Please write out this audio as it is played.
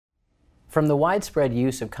From the widespread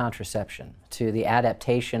use of contraception to the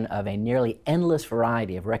adaptation of a nearly endless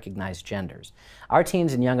variety of recognized genders, our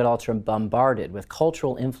teens and young adults are bombarded with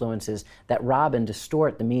cultural influences that rob and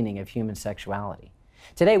distort the meaning of human sexuality.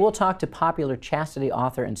 Today, we'll talk to popular chastity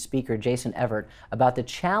author and speaker Jason Evert about the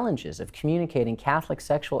challenges of communicating Catholic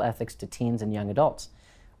sexual ethics to teens and young adults.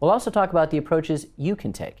 We'll also talk about the approaches you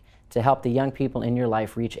can take to help the young people in your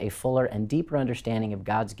life reach a fuller and deeper understanding of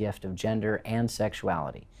God's gift of gender and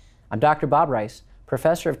sexuality. I'm Dr. Bob Rice,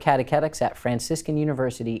 professor of catechetics at Franciscan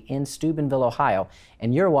University in Steubenville, Ohio,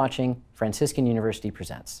 and you're watching Franciscan University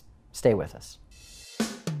Presents. Stay with us.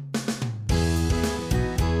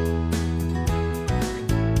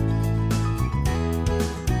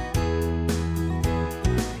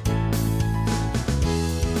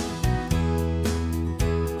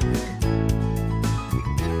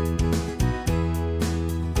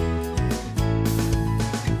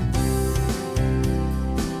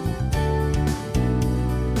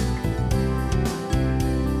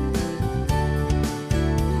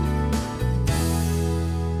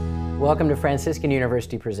 Welcome to Franciscan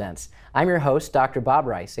University Presents. I'm your host, Dr. Bob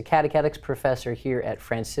Rice, a catechetics professor here at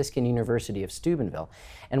Franciscan University of Steubenville,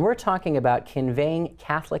 and we're talking about conveying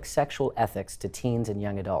Catholic sexual ethics to teens and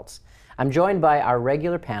young adults. I'm joined by our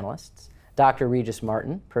regular panelists, Dr. Regis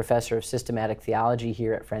Martin, professor of systematic theology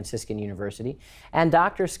here at Franciscan University, and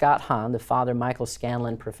Dr. Scott Hahn, the Father Michael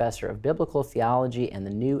Scanlon professor of biblical theology and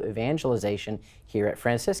the new evangelization here at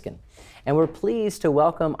Franciscan. And we're pleased to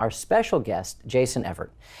welcome our special guest, Jason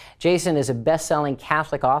Evert. Jason is a best-selling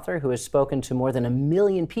Catholic author who has spoken to more than 1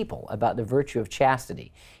 million people about the virtue of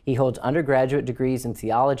chastity. He holds undergraduate degrees in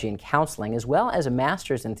theology and counseling, as well as a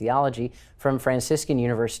master's in theology from Franciscan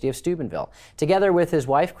University of Steubenville. Together with his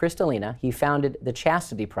wife, Kristalina, he founded the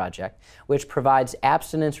Chastity Project, which provides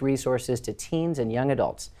abstinence resources to teens and young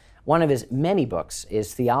adults. One of his many books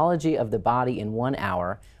is Theology of the Body in 1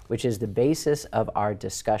 Hour, which is the basis of our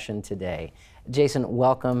discussion today. Jason,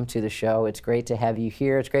 welcome to the show. It's great to have you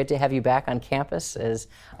here. It's great to have you back on campus, as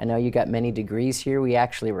I know you got many degrees here. We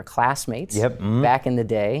actually were classmates back in the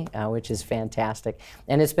day, which is fantastic.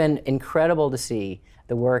 And it's been incredible to see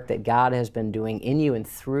the work that God has been doing in you and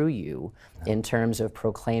through you in terms of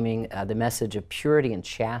proclaiming the message of purity and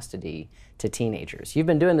chastity to teenagers. You've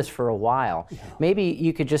been doing this for a while. Yeah. Maybe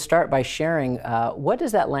you could just start by sharing what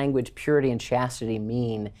does that language, purity and chastity,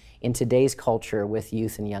 mean in today's culture with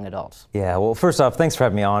youth and young adults? Yeah, well, first off, thanks for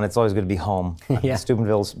having me on. It's always good to be home.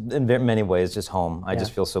 Steubenville's, in many ways, just home. I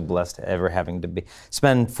just feel so blessed ever having to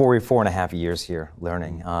spend 4.5 years here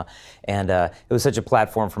learning. And it was such a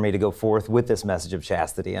platform for me to go forth with this message of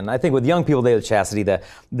chastity. And I think with young people, they have chastity,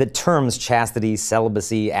 the terms chastity,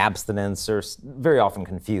 celibacy, abstinence are very often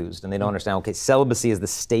confused. And they don't understand, okay, celibacy is the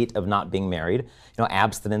state of not being married.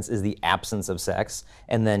 Abstinence is the absence of sex.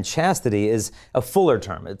 And then chastity is a fuller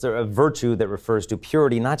term. It's a virtue that refers to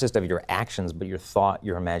purity, not just of your actions, but your thought,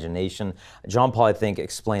 your imagination. John Paul, I think,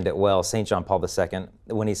 explained it well, St. John Paul II,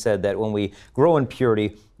 when he said that when we grow in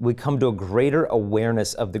purity, we come to a greater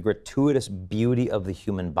awareness of the gratuitous beauty of the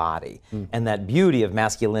human body. And that beauty of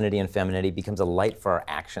masculinity and femininity becomes a light for our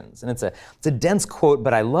actions. And it's a dense quote,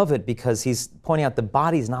 but I love it because he's pointing out the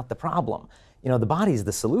body's not the problem. The body is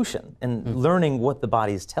the solution, and learning what the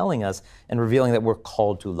body is telling us and revealing that we're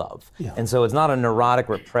called to love. Yeah. And so it's not a neurotic,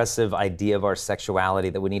 repressive idea of our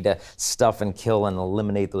sexuality that we need to stuff and kill and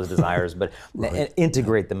eliminate those desires, but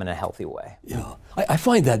integrate them in a healthy way. Yeah, I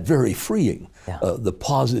find that very freeing, the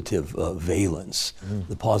positive valence,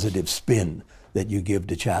 the positive spin that you give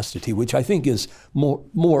to chastity, which I think is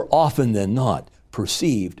more often than not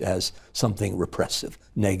perceived as something repressive,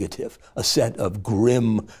 negative, a set of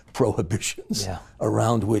grim prohibitions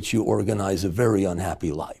around which you organize a very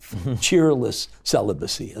unhappy life. Cheerless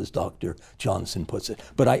celibacy, as Dr. Johnson puts it.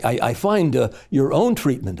 But I find your own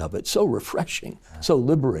treatment of it so refreshing, so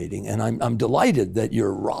liberating, and I'm delighted that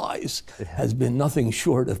your rise has been nothing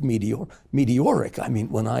short of meteoric. I mean,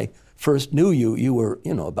 when I first knew you, you were,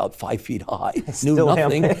 about 5 feet high, knew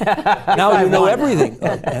nothing. Now you know everything.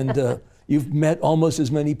 You've met almost as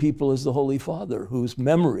many people as the Holy Father, whose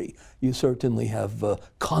memory you certainly have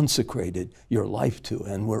consecrated your life to,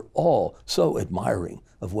 and we're all so admiring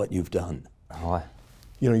of what you've done.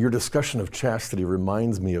 Your discussion of chastity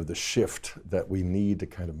reminds me of the shift that we need to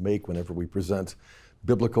kind of make whenever we present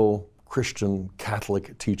biblical, Christian,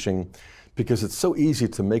 Catholic teaching, because it's so easy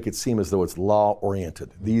to make it seem as though it's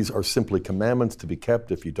law-oriented. These are simply commandments to be kept.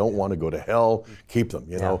 If you don't want to go to hell, keep them,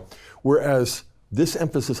 Whereas this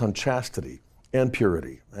emphasis on chastity and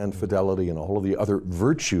purity and fidelity and all of the other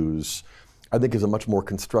virtues, I think, is a much more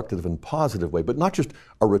constructive and positive way, but not just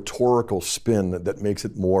a rhetorical spin that makes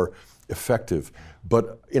it more effective,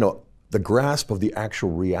 but the grasp of the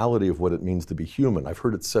actual reality of what it means to be human. I've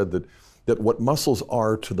heard it said that what muscles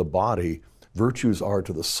are to the body, virtues are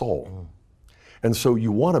to the soul. And so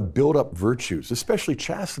you want to build up virtues, especially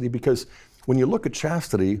chastity, because when you look at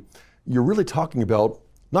chastity, you're really talking about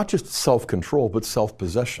not just self-control, but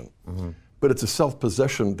self-possession. But it's a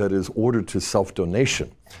self-possession that is ordered to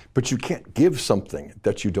self-donation. But you can't give something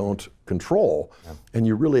that you don't control, and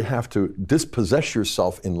you really have to dispossess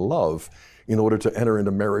yourself in love in order to enter into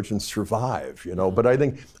marriage and survive, you know. But I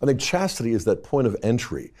think chastity is that point of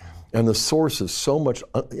entry and the source of so much,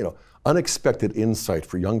 unexpected insight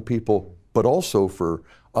for young people, but also for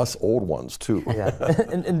us old ones too. Yeah,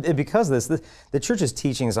 and because of this, the church's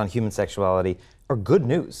teachings on human sexuality are good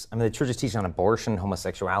news. I mean, the church's teaching on abortion,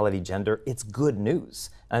 homosexuality, gender, it's good news.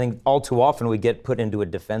 I think all too often we get put into a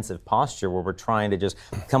defensive posture where we're trying to just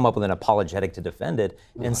come up with an apologetic to defend it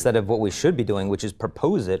instead of what we should be doing, which is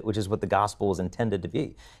propose it, which is what the gospel was intended to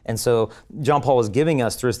be. And so John Paul is giving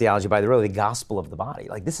us through his theology by the road the gospel of the body.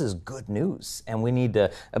 Like, this is good news, and we need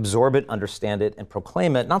to absorb it, understand it, and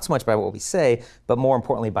proclaim it, not so much by what we say, but more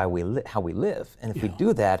importantly by how we live. And if we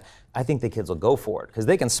do that, I think the kids will go for it because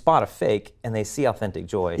they can spot a fake and they see authentic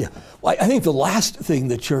joy. Yeah. Well, I think the last thing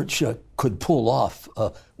the church could pull off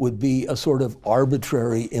would be a sort of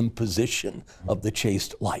arbitrary imposition of the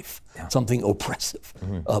chaste life, something oppressive.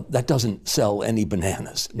 That doesn't sell any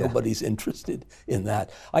bananas. Nobody's interested in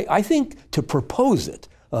that. I think to propose it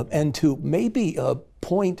and to maybe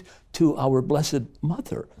point to our Blessed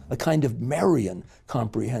Mother, a kind of Marian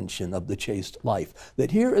comprehension of the chaste life,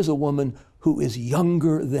 that here is a woman who is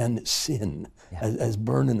younger than sin, as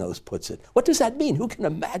Bernanos puts it. What does that mean? Who can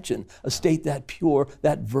imagine a state that pure,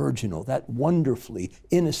 that virginal, that wonderfully,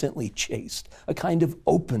 innocently chaste, a kind of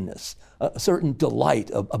openness, a certain delight,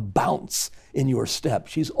 a bounce in your step.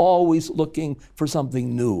 She's always looking for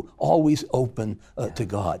something new, always open to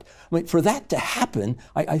God. I mean, for that to happen,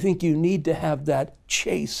 I think you need to have that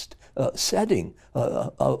chaste setting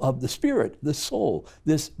of the spirit, the soul,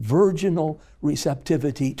 this virginal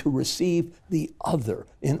receptivity to receive the other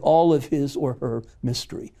in all of his or her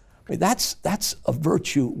mystery. I mean, that's a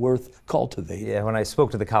virtue worth cultivating. Yeah, when I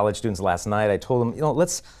spoke to the college students last night, I told them,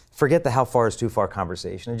 let's forget the how far is too far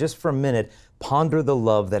conversation and just for a minute ponder the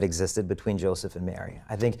love that existed between Joseph and Mary.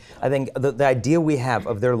 I think the idea we have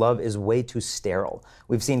of their love is way too sterile.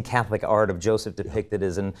 We've seen Catholic art of Joseph depicted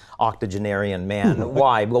as an octogenarian man.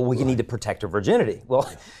 Why? Well, we need to protect her virginity. Well,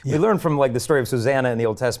 we learn from the story of Susanna in the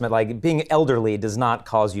Old Testament, being elderly does not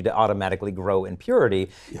cause you to automatically grow in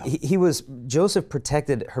purity. Joseph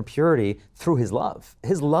protected her purity through his love.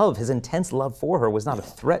 His love, his intense love for her was not a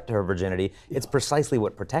threat to her virginity. It's precisely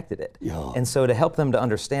what protected it. And so to help them to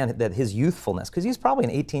understand that his youthfulness, because he's probably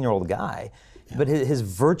an 18-year-old guy, but his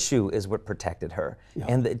virtue is what protected her.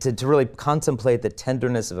 And to really contemplate the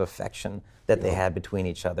tenderness of affection that they had between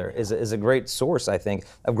each other is a great source, I think,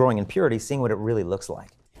 of growing in purity, seeing what it really looks like.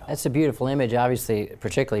 That's a beautiful image, obviously,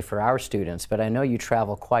 particularly for our students, but I know you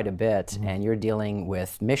travel quite a bit and you're dealing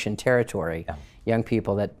with mission territory, young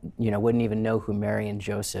people that wouldn't even know who Mary and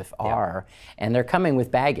Joseph are, and they're coming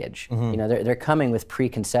with baggage. They're coming with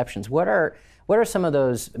preconceptions. What are some of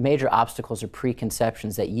those major obstacles or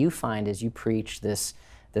preconceptions that you find as you preach this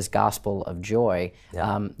gospel of joy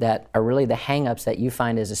that are really the hang-ups that you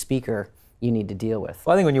find as a speaker you need to deal with?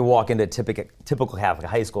 Well, I think when you walk into a typical Catholic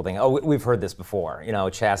high school thing, we've heard this before,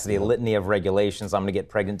 chastity, a litany of regulations, I'm going to get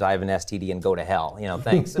pregnant, die of an STD, and go to hell.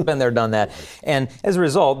 Thanks, I've been there, done that. And as a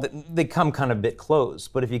result, they come kind of a bit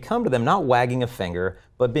closed. But if you come to them not wagging a finger,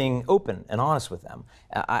 but being open and honest with them,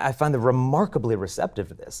 I find them remarkably receptive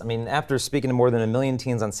to this. I mean, after speaking to more than 1 million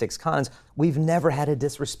teens on 6 continents, we've never had a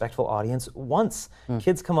disrespectful audience once.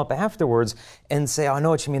 Kids come up afterwards and say, I know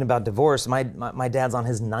what you mean about divorce. My dad's on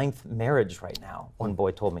his 9th marriage right now, one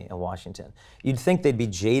boy told me in Washington. You'd think they'd be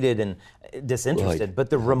jaded and disinterested, but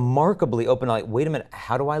they're remarkably open, wait a minute,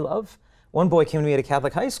 how do I love? One boy came to me at a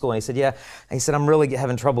Catholic high school and he said, I'm really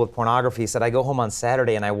having trouble with pornography. He said, I go home on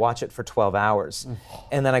Saturday and I watch it for 12 hours.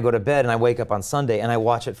 And then I go to bed and I wake up on Sunday and I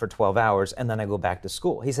watch it for 12 hours and then I go back to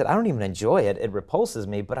school. He said, I don't even enjoy it. It repulses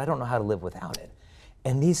me, but I don't know how to live without it.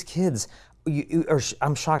 And these kids,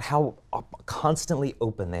 I'm shocked how constantly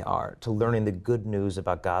open they are to learning the good news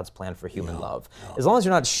about God's plan for human love. As long as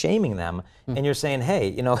you're not shaming them and you're saying, hey,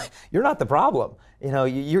 you're not the problem.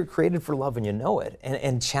 You're created for love and you know it.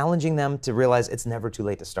 And challenging them to realize it's never too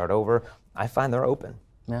late to start over, I find they're open.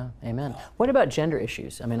 Yeah, amen. What about gender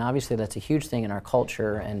issues? I mean, obviously that's a huge thing in our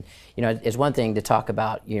culture, and it's one thing to talk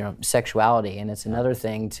about, sexuality, and it's another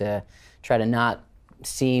thing to try to not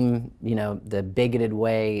seem, the bigoted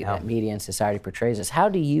way that media and society portrays us. How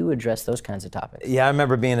do you address those kinds of topics? Yeah, I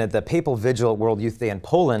remember being at the Papal Vigil at World Youth Day in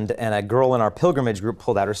Poland, and a girl in our pilgrimage group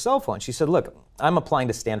pulled out her cell phone. She said, look, I'm applying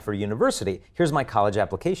to Stanford University. Here's my college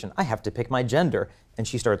application. I have to pick my gender. And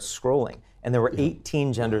she started scrolling. And there were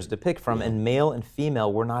 18 genders to pick from, and male and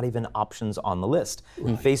female were not even options on the list.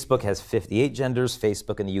 Right. Facebook has 58 genders.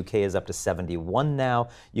 Facebook in the UK is up to 71 now.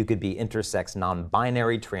 You could be intersex,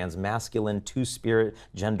 non-binary, transmasculine, two-spirit,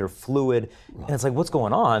 gender fluid. Right. And it's like, what's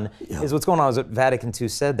going on? What's going on is what Vatican II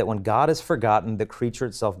said, that when God is forgotten, the creature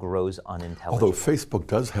itself grows unintelligible. Although Facebook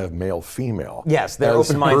does have male-female. Yes, they're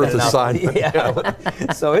open-minded enough.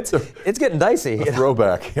 Yeah. So it's getting dicey. A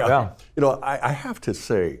throwback. Yeah. I have to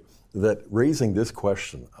say that raising this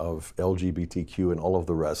question of LGBTQ and all of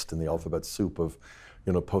the rest in the alphabet soup of,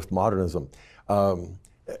 postmodernism,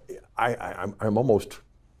 I'm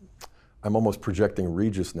almost projecting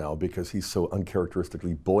Regis now because he's so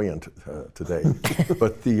uncharacteristically buoyant today.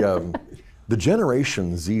 But the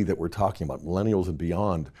Generation Z that we're talking about, millennials and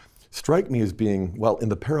beyond, strike me as being, well, in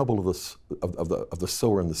the parable of the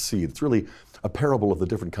sower and the seed. It's really a parable of the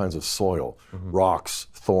different kinds of soil, rocks,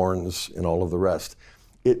 thorns, and all of the rest.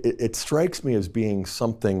 It strikes me as being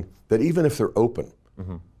something that even if they're open,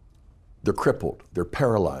 they're crippled, they're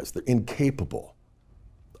paralyzed, they're incapable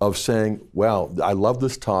of saying, well, I love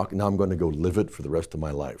this talk, now I'm going to go live it for the rest of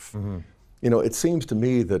my life. It seems to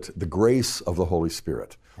me that the grace of the Holy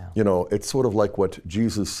Spirit, it's sort of like what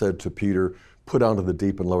Jesus said to Peter, put out into the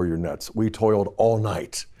deep and lower your nets. We toiled all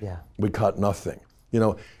night. We caught nothing.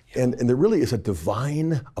 And there really is a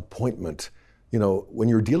divine appointment. When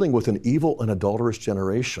you're dealing with an evil and adulterous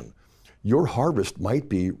generation, your harvest might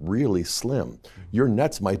be really slim. Your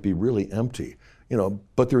nets might be really empty.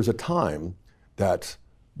 But there's a time that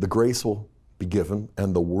the grace will be given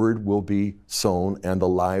and the word will be sown and the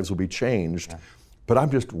lives will be changed. But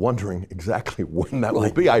I'm just wondering exactly when that will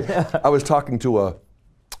be. I was talking to a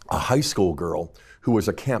high school girl who was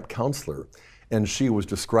a camp counselor, and she was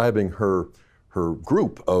describing her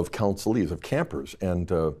group of counselees, of campers, and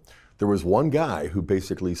there was one guy who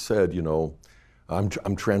basically said, I'm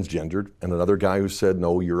transgendered, and another guy who said,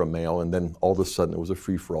 no, you're a male, and then all of a sudden it was a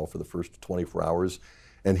free-for-all for the first 24 hours,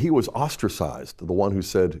 and he was ostracized, the one who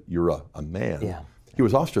said, you're a man. He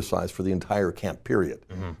was ostracized for the entire camp period.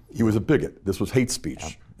 He was a bigot. This was hate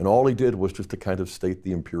speech. And all he did was just to kind of state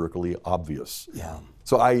the empirically obvious.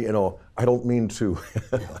 So I don't mean to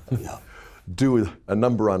do a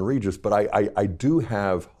number on Regis, but I do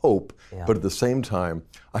have hope, but at the same time,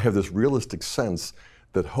 I have this realistic sense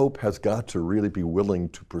that hope has got to really be willing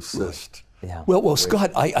to persist. Well,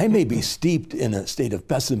 Scott, I may be steeped in a state of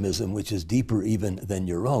pessimism which is deeper even than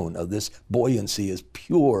your own. This buoyancy is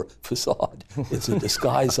pure facade. It's a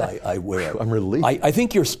disguise I wear. I'm relieved. I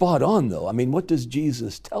think you're spot on, though. I mean, what does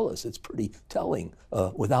Jesus tell us? It's pretty telling.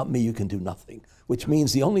 Without me, you can do nothing, which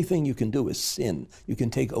means the only thing you can do is sin. You can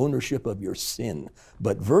take ownership of your sin.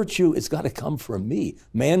 But virtue, it's got to come from me.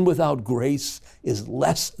 Man without grace is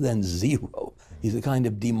less than zero. He's a kind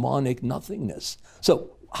of demonic nothingness.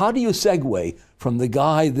 So how do you segue from the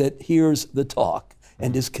guy that hears the talk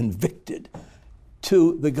and is convicted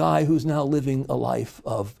to the guy who's now living a life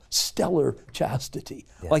of stellar chastity?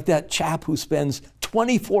 Like that chap who spends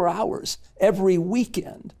 24 hours every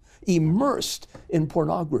weekend immersed in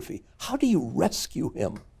pornography. How do you rescue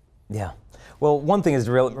him? Well, one thing is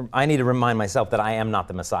I need to remind myself that I am not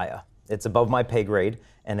the Messiah. It's above my pay grade,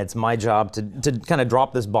 and it's my job to kind of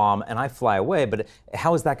drop this bomb, and I fly away. But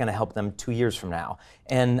how is that going to help them 2 years from now?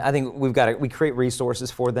 And I think we create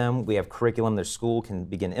resources for them. We have curriculum their school can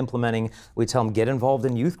begin implementing. We tell them, get involved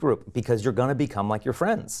in youth group because you're going to become like your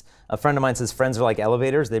friends. A friend of mine says friends are like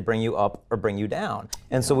elevators. They bring you up or bring you down.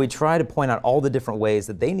 And so we try to point out all the different ways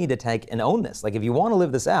that they need to take and own this. Like if you want to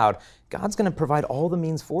live this out, God's going to provide all the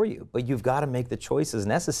means for you, but you've got to make the choices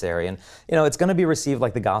necessary. And it's going to be received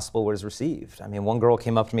like the gospel was received. I mean, one girl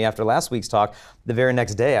came up to me after last week's talk. The very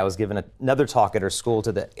next day, I was giving another talk at her school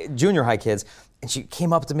to the junior high kids, and she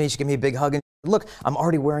came up to me, she gave me a big hug, and look, I'm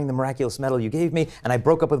already wearing the miraculous medal you gave me, and I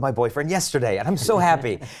broke up with my boyfriend yesterday, and I'm so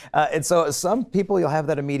happy. And so some people, you'll have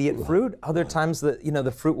that immediate fruit. Other times,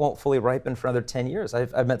 the fruit won't fully ripen for another 10 years.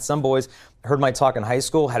 I've met some boys, heard my talk in high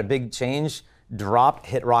school, had a big change, dropped,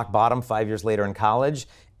 hit rock bottom 5 years later in college,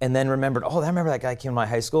 and then remembered, I remember that guy came to my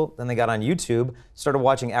high school. Then they got on YouTube, started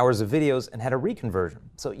watching hours of videos, and had a reconversion.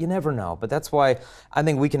 So you never know. But that's why I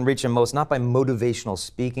think we can reach them most, not by motivational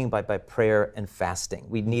speaking, but by prayer and fasting.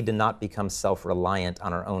 We need to not become self-reliant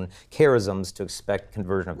on our own charisms to expect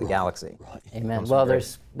conversion of the galaxy. Amen. Well,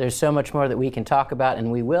 there's so much more that we can talk about,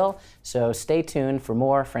 and we will. So stay tuned for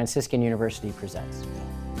more Franciscan University Presents.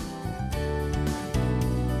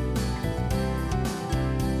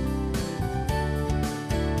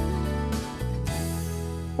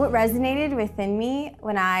 What resonated within me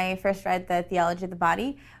when I first read the Theology of the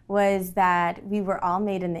Body was that we were all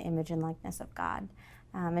made in the image and likeness of God.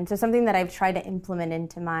 And so something that I've tried to implement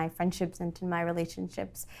into my friendships, into my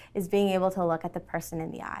relationships, is being able to look at the person in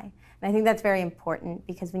the eye. And I think that's very important,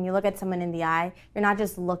 because when you look at someone in the eye, you're not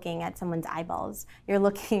just looking at someone's eyeballs. You're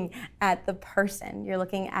looking at the person. You're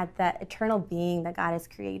looking at the eternal being that God has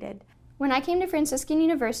created. When I came to Franciscan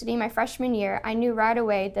University my freshman year, I knew right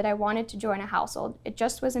away that I wanted to join a household. It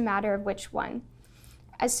just was a matter of which one.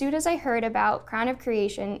 As soon as I heard about Crown of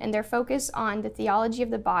Creation and their focus on the theology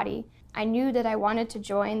of the body, I knew that I wanted to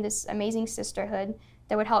join this amazing sisterhood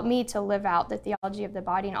that would help me to live out the theology of the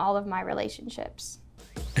body in all of my relationships.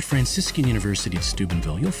 At Franciscan University of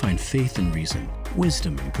Steubenville, you'll find faith and reason,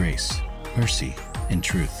 wisdom and grace, mercy and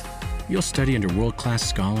truth. You'll study under world-class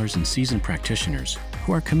scholars and seasoned practitioners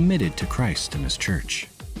who are committed to Christ and His church.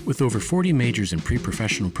 With over 40 majors and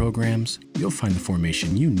pre-professional programs, you'll find the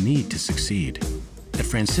formation you need to succeed. At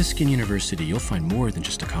Franciscan University, you'll find more than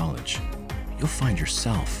just a college. You'll find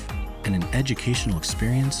yourself and an educational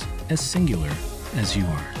experience as singular as you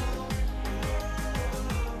are.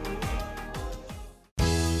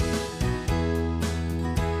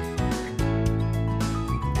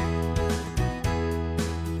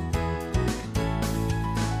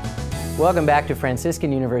 Welcome back to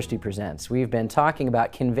Franciscan University Presents. We've been talking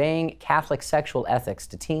about conveying Catholic sexual ethics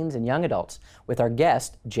to teens and young adults with our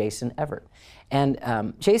guest, Jason Evert.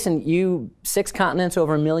 And Jason, you, 6 continents,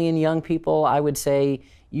 over 1 million young people, I would say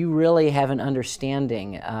you really have an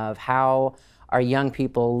understanding of how our young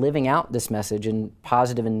people living out this message in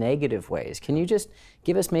positive and negative ways. Can you just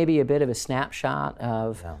give us maybe a bit of a snapshot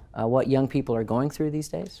of what young people are going through these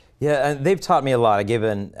days? Yeah, and they've taught me a lot. I gave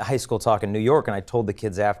a high school talk in New York, and I told the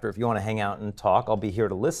kids after, if you want to hang out and talk, I'll be here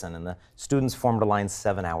to listen. And the students formed a line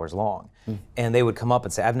 7 hours long. And they would come up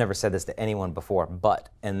and say, I've never said this to anyone before, but,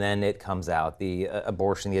 and then it comes out, the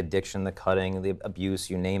abortion, the addiction, the cutting, the abuse,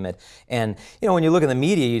 you name it. And, you know, when you look in the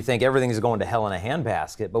media, you think everything's going to hell in a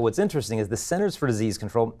handbasket. But what's interesting is the Centers for Disease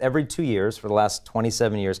Control, every 2 years for the last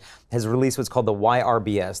 27 years, has released what's called the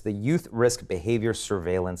YRBS, the Youth Risk Behavior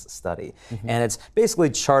Surveillance Study. And it's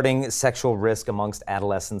basically charting sexual risk amongst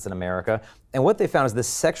adolescents in America. And what they found is the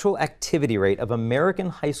sexual activity rate of American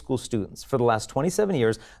high school students for the last 27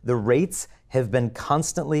 years, the rates have been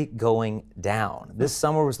constantly going down. This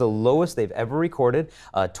summer was the lowest they've ever recorded.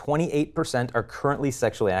 28% are currently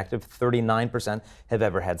sexually active, 39% have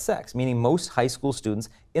ever had sex, meaning most high school students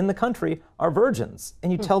in the country are virgins.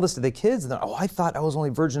 And you tell this to the kids, and they're, oh, I thought I was only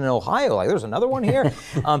virgin in Ohio. Like, there's another one here.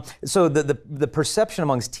 So the perception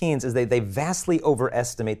amongst teens is they vastly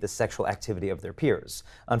overestimate the sexual activity of their peers.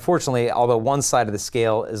 Unfortunately, although one side of the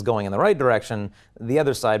scale is going in the right direction, the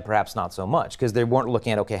other side perhaps not so much, because they weren't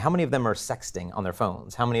looking at, okay, how many of them are sexting on their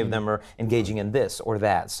phones? How many of them are engaging in this or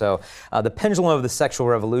that? So the pendulum of the sexual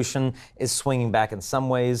revolution is swinging back in some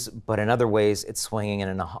ways, but in other ways it's swinging in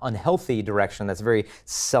an unhealthy direction that's very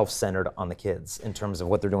self-centered on the kids in terms of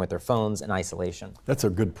what they're doing with their phones and isolation. That's a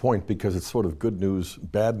good point, because it's sort of good news,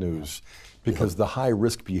 bad news, because the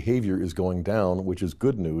high-risk behavior is going down, which is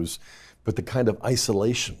good news, but the kind of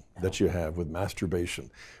isolation that you have with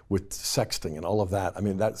masturbation, with sexting and all of that, I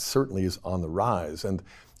mean, that certainly is on the rise. And,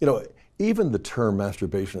 you know, even the term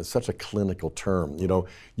masturbation is such a clinical term. You know,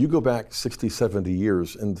 you go back 60, 70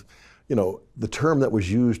 years and, you know, the term that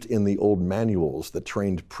was used in the old manuals that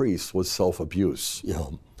trained priests was self-abuse. Yeah.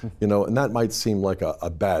 You know, and that might seem like a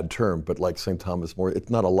bad term, but like St. Thomas More, it's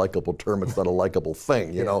not a likable term, it's not a likable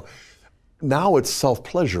thing, you know. Now it's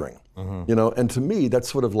self-pleasuring, you know, and to me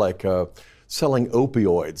that's sort of like selling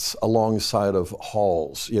opioids alongside of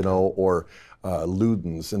halls, you know, or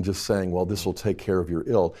Ludens, and just saying, well, this will take care of your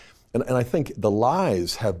ill. And I think the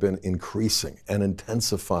lies have been increasing and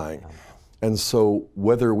intensifying. And so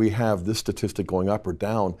whether we have this statistic going up or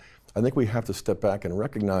down, I think we have to step back and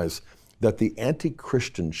recognize that the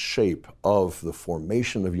anti-Christian shape of the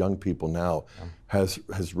formation of young people now has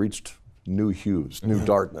reached new hues, new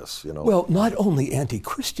darkness, you know. Well, not only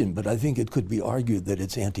anti-Christian, but I think it could be argued that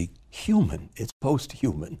it's anti-human, it's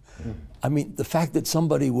post-human. I mean, the fact that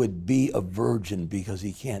somebody would be a virgin because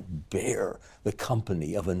he can't bear the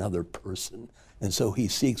company of another person, and so he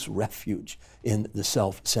seeks refuge in the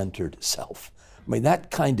self-centered self. I mean, that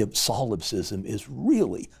kind of solipsism is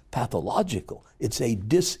really pathological. It's a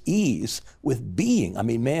dis-ease with being. I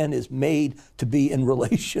mean, man is made to be in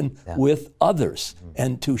relation with others,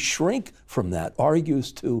 and to shrink from that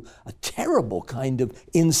argues to a terrible kind of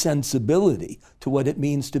insensibility to what it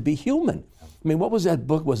means to be human. I mean, what was that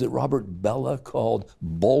book? Was it Robert Bella called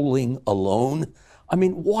Bowling Alone? I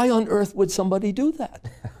mean, why on earth would somebody do that?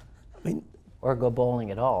 I mean, or go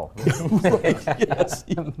bowling at all. Yes.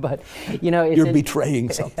 But, it's You're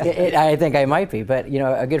betraying something. I think I might be. But,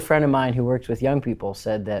 a good friend of mine who works with young people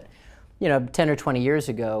said that, 10 or 20 years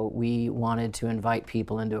ago, we wanted to invite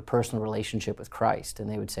people into a personal relationship with Christ, and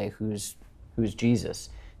they would say, who's Jesus?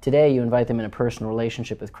 Today, you invite them in a personal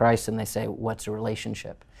relationship with Christ, and they say, what's a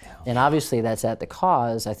relationship? Yeah. And obviously, that's at the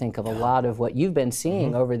cause, I think, of a lot of what you've been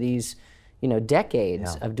seeing over these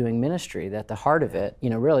decades of doing ministry, that the heart of it,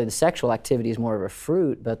 really the sexual activity is more of a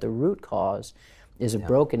fruit, but the root cause is a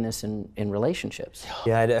brokenness in relationships.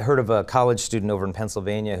 Yeah, I'd heard of a college student over in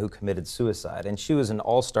Pennsylvania who committed suicide, and she was an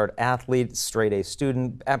all-star athlete, straight A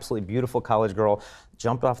student, absolutely beautiful college girl,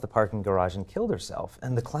 jumped off the parking garage and killed herself.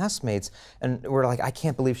 And the classmates were like, I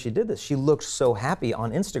can't believe she did this. She looked so happy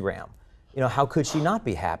on Instagram. How could she not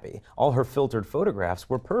be happy? All her filtered photographs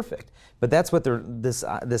were perfect. But that's what this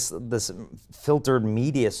filtered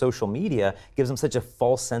media, social media, gives them such a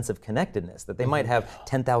false sense of connectedness, that they might have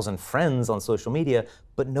 10,000 friends on social media,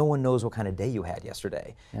 but no one knows what kind of day you had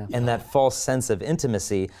yesterday. Yeah. And that false sense of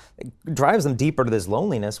intimacy drives them deeper to this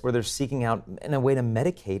loneliness, where they're seeking out in a way to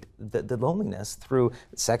medicate the loneliness through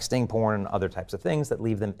sexting, porn, and other types of things that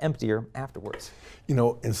leave them emptier afterwards.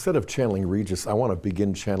 Instead of channeling Regis, I want to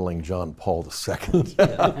begin channeling John Paul II.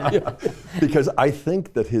 Because I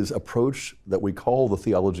think that his approach that we call the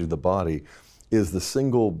theology of the body is the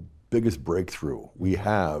single biggest breakthrough we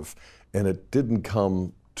have, and it didn't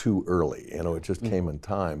come too early. It just came in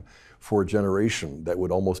time for a generation that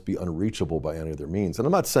would almost be unreachable by any other means. And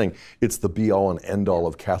I'm not saying it's the be-all and end-all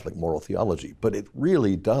of Catholic moral theology, but it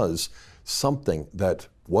really does something that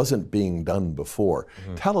wasn't being done before.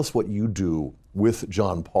 Tell us what you do with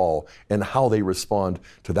John Paul and how they respond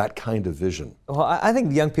to that kind of vision. Well, I think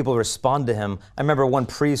the young people respond to him. I remember one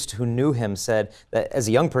priest who knew him said that, as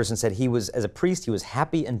a young person, said as a priest, he was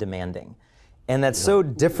happy and demanding. And that's so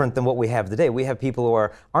different than what we have today. We have people who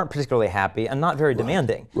aren't particularly happy and not very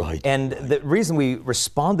demanding. Right. And the reason we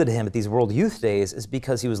responded to him at these World Youth Days is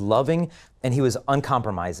because he was loving and he was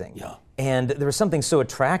uncompromising. Yeah. And there was something so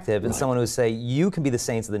attractive in someone who would say, you can be the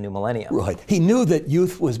saints of the new millennium. Right. He knew that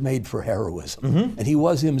youth was made for heroism, and he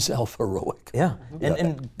was himself heroic. Yeah.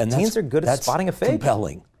 And teens are good at spotting a fake.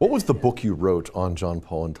 Compelling. What was the book you wrote on John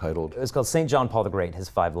Paul entitled? It was called St. John Paul the Great, His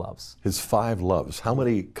Five Loves. His Five Loves. How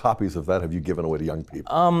many copies of that have you given away to young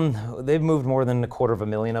people? They've moved more than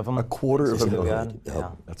 250,000 of them. 250,000?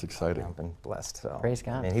 Yeah. That's exciting. I've been blessed. So. Praise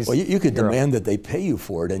God. Well, you could demand that they pay you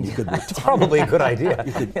for it, and you could retire. It's probably a good idea.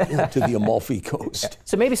 You could, to the Amalfi Coast.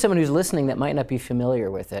 So maybe someone who's listening that might not be familiar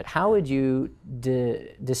with it, how would you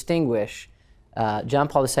distinguish John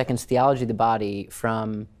Paul II's theology of the body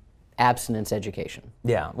from abstinence education?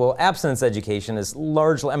 Yeah, well, abstinence education is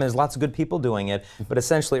largely, there's lots of good people doing it, but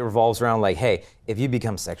essentially it revolves around like, hey, if you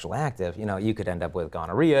become sexually active, you could end up with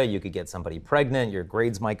gonorrhea, you could get somebody pregnant, your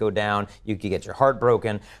grades might go down, you could get your heart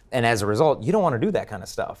broken, and as a result, you don't want to do that kind of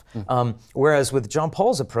stuff. Whereas with John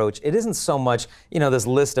Paul's approach, it isn't so much, this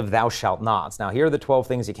list of thou shalt nots. Now, here are the 12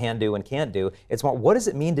 things you can do and can't do. It's more, what does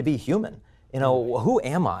it mean to be human? Who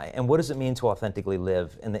am I, and what does it mean to authentically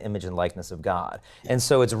live in the image and likeness of God? And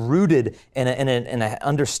so it's rooted in an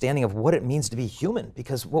understanding of what it means to be human,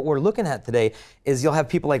 because what we're looking at today is you'll have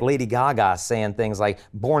people like Lady Gaga saying things like,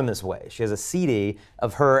 born this way. She has a CD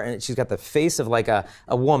of her, and she's got the face of like a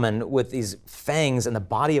woman with these fangs and the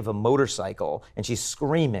body of a motorcycle, and she's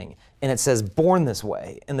screaming, and it says, born this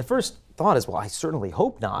way. And the first thought is, well, I certainly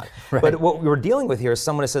hope not. Right. But what we're dealing with here is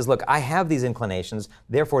someone who says, look, I have these inclinations,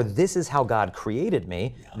 therefore this is how God created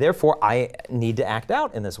me, therefore I need to act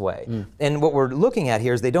out in this way. And what we're looking at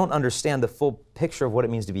here is they don't understand the full picture of what it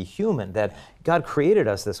means to be human, that God created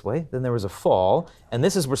us this way, then there was a fall, and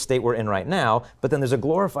this is the state we're in right now, but then there's a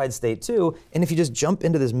glorified state too, and if you just jump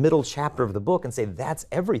into this middle chapter of the book and say that's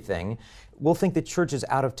everything, we'll think the church is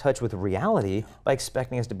out of touch with reality by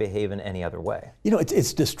expecting us to behave in any other way.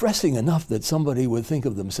 It's distressing enough that somebody would think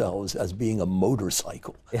of themselves as being a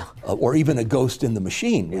motorcycle, or even a ghost in the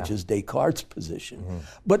machine, which is Descartes' position.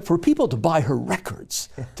 But for people to buy her records,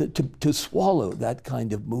 to swallow that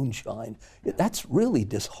kind of moonshine, that's really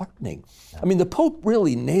disheartening. The Pope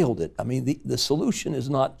really nailed it. The solution is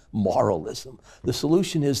not moralism. The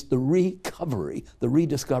solution is the rediscovery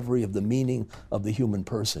of the meaning of the human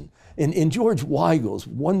person. In George Weigel's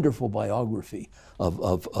wonderful biography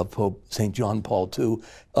of Pope St. John Paul II,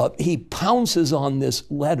 he pounces on this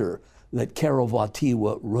letter that Karol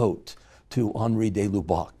Wojtyła wrote to Henri de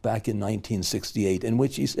Lubac back in 1968, in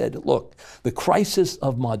which he said, look, the crisis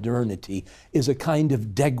of modernity is a kind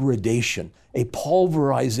of degradation, a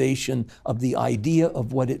pulverization of the idea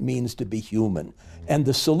of what it means to be human. And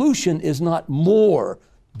the solution is not more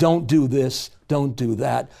don't do this, don't do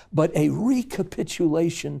that, but a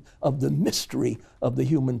recapitulation of the mystery of the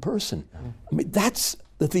human person. I mean, that's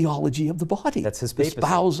the theology of the body. That's his the papacy.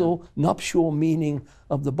 spousal, nuptial meaning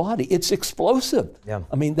of the body. It's explosive. Yeah.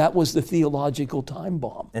 I mean, that was the theological time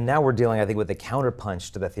bomb. And now we're dealing, I think, with the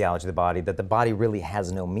counterpunch to the theology of the body, that the body really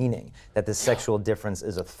has no meaning, that the sexual difference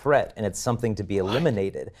is a threat and it's something to be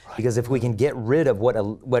eliminated. Right. Because if we can get rid of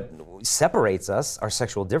what separates us, our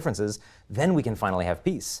sexual differences, then we can finally have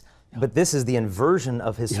peace. But this is the inversion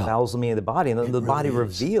of his spousal meaning of the body. And the body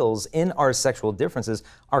reveals in our sexual differences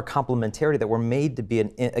our complementarity, that we're made to be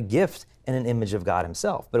a gift and an image of God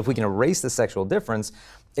himself. But if we can erase the sexual difference,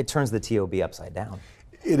 it turns the TOB upside down.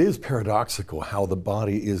 It is paradoxical how the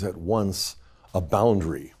body is at once a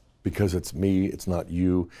boundary, because it's me, it's not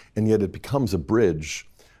you, and yet it becomes a bridge,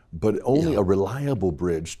 but only a reliable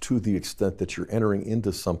bridge to the extent that you're entering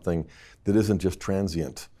into something that isn't just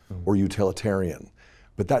transient or utilitarian.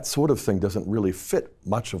 But that sort of thing doesn't really fit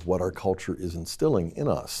much of what our culture is instilling in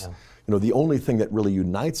us. Yeah. You know, the only thing that really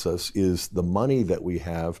unites us is the money that we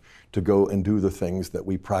have to go and do the things that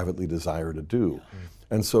we privately desire to do. Yeah.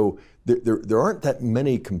 And so there aren't that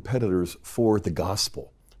many competitors for the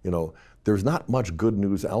gospel. You know, there's not much good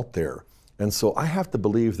news out there. And so I have to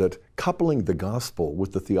believe that coupling the gospel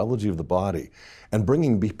with the theology of the body and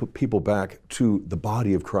bringing people back to the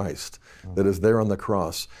body of Christ that is there on the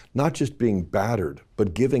cross, not just being battered,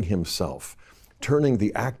 but giving himself, turning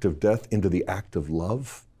the act of death into the act of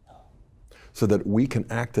love so that we can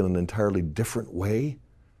act in an entirely different way.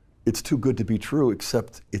 It's too good to be true,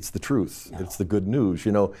 except it's the truth. It's the good news,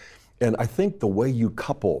 you know. And I think the way you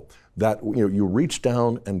couple that, you know, you reach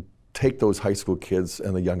down and take those high school kids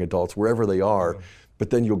and the young adults, wherever they are, but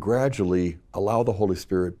then you'll gradually allow the Holy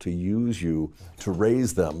Spirit to use you to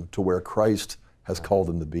raise them to where Christ has called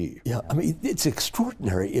them to be. Yeah, I mean, it's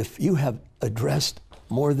extraordinary if you have addressed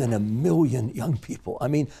more than 1 million young people. I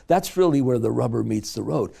mean, that's really where the rubber meets the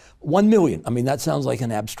road. 1 million, I mean, that sounds like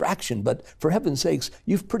an abstraction, but for heaven's sakes,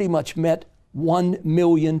 you've pretty much met 1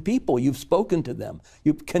 million people. You've spoken to them.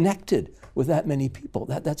 You've connected with that many people.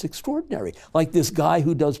 That's extraordinary. Like this guy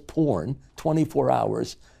who does porn 24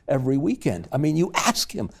 hours every weekend. I mean, you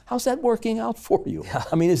ask him, how's that working out for you? Yeah.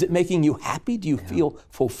 I mean, is it making you happy? Do you feel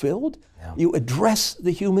fulfilled? Yeah. You address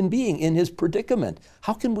the human being in his predicament.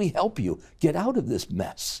 How can we help you get out of this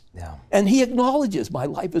mess? Yeah. And he acknowledges, my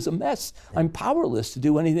life is a mess. Yeah. I'm powerless to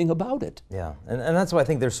do anything about it. Yeah, and that's why I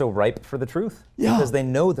think they're so ripe for the truth. Yeah. Because they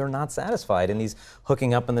know they're not satisfied, and he's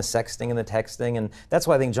hooking up in the sexting and the texting, and that's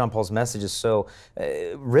why I think John Paul's message is so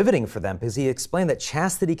riveting for them, because he explained that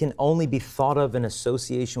chastity can only be thought of in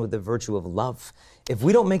association with the virtue of love. If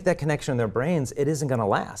we don't make that connection in their brains, it isn't going to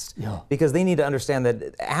last. Yeah. Because they need to understand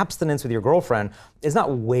that abstinence with your girlfriend is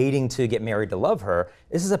not waiting to get married to love her.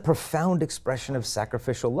 This is a profound expression of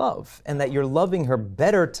sacrificial love, and that you're loving her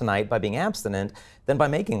better tonight by being abstinent than by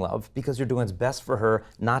making love, because you're doing what's best for her,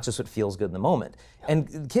 not just what feels good in the moment.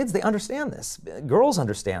 And kids, they understand this. Girls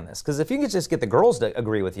understand this, because if you can just get the girls to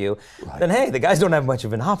agree with you, then hey, the guys don't have much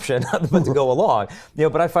of an option but to go along. You know,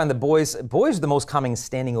 but I find the boys are the most common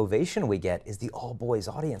standing ovation we get is the all boys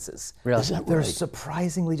audiences. Really? They're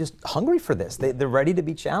surprisingly just hungry for this. They're ready to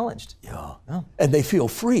be challenged. Yeah. And they feel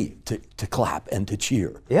free to clap and to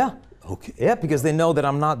cheer. Yeah. Okay. Yeah, because they know that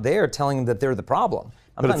I'm not there telling them that they're the problem.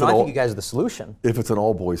 I think you guys are the solution. If it's an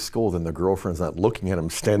all-boys school, then the girlfriend's not looking at him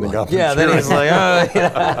standing up. Yeah, then he's like,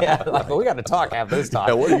 like, well, we got to talk after this talk.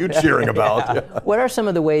 Yeah, what are you cheering about? Yeah. What are some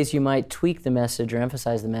of the ways you might tweak the message or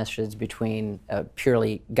emphasize the message between a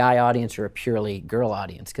purely guy audience or a purely girl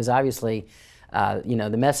audience? Because obviously,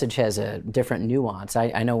 the message has a different nuance.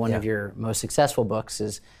 I know one of your most successful books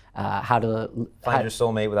is how to find your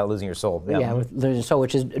soulmate without losing your soul. Yeah, with losing your soul,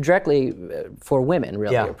 which is directly for women,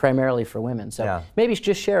 really, primarily for women. So maybe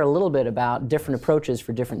just share a little bit about different approaches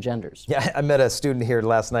for different genders. Yeah, I met a student here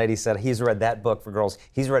last night. He said he's read that book for girls.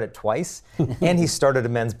 He's read it twice, and he started a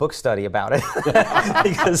men's book study about it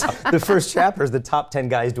because the first chapter is the top 10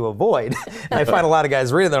 guys to avoid. And I find a lot of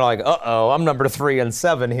guys reading, they're like, uh-oh, I'm number 3 and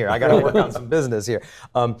 7 here. I got to work on some business here.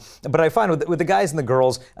 But I find with the guys and the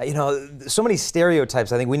girls, so many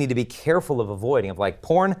stereotypes I think we need to be careful of avoiding, of like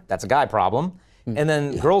porn, that's a guy problem. And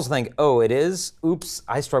then girls think, oh, it is? Oops,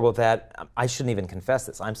 I struggle with that. I shouldn't even confess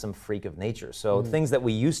this. I'm some freak of nature. So things that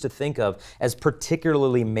we used to think of as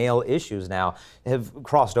particularly male issues now have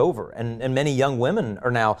crossed over. And many young women are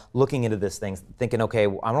now looking into this thing, thinking, okay,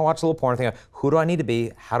 I'm going to watch a little porn, thinking, who do I need to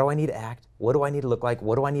be? How do I need to act? What do I need to look like?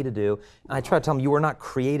 What do I need to do? And I try to tell them, you were not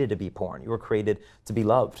created to be porn. You were created to be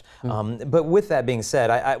loved. But with that being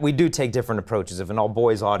said, we do take different approaches of an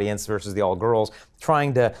all-boys audience versus the all-girls,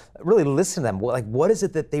 trying to really listen to them. Like, what is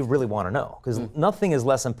it that they really want to know? Because nothing is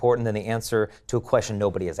less important than the answer to a question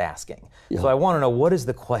nobody is asking. So I want to know, what is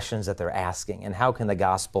the questions that they're asking, and how can the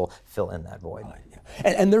gospel fill in that void?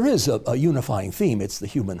 And there is a unifying theme. It's the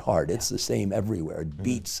human heart. It's the same everywhere. It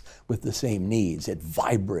beats with the same needs. It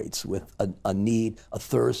vibrates with a need, a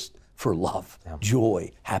thirst for love,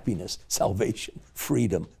 joy, happiness, salvation,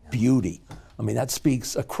 freedom, beauty. I mean, that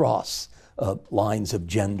speaks across lines of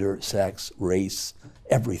gender, sex, race,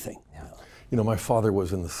 everything. You know, my father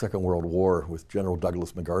was in the Second World War with General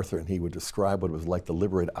Douglas MacArthur, and he would describe what it was like to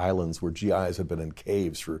liberate islands where GIs had been in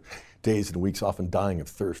caves for days and weeks, often dying of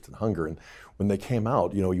thirst and hunger. And when they came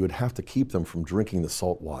out, you know, you would have to keep them from drinking the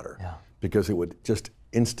salt water because it would just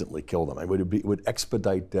instantly kill them. It would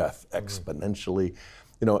expedite death exponentially.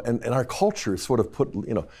 You know, and our culture sort of put,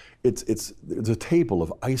 you know, it's a table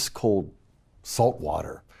of ice cold salt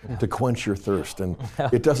water to quench your thirst, and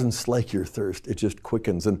it doesn't slake your thirst, it just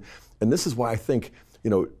quickens. And this is why I think, you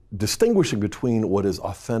know, distinguishing between what is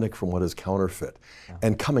authentic from what is counterfeit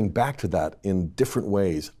and coming back to that in different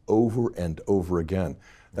ways over and over again,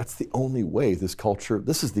 that's the only way this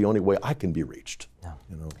is the only way I can be reached.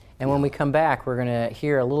 You know? And when we come back, we're going to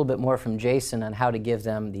hear a little bit more from Jason on how to give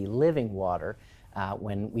them the living water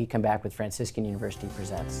when we come back with Franciscan University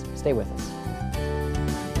Presents. Stay with us.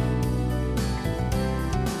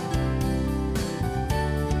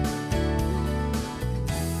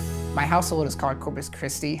 My household is called Corpus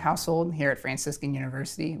Christi household here at Franciscan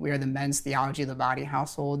University. We are the men's theology of the body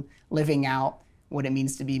household, living out what it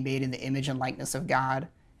means to be made in the image and likeness of God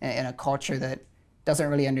in a culture that doesn't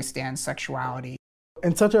really understand sexuality.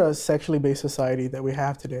 In such a sexually based society that we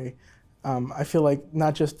have today, I feel like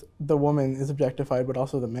not just the woman is objectified, but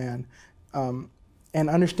also the man. And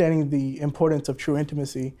understanding the importance of true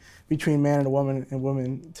intimacy between man and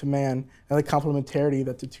woman to man, and the complementarity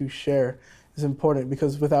that the two share is important,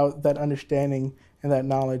 because without that understanding and that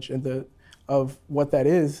knowledge and of what that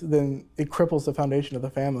is, then it cripples the foundation of the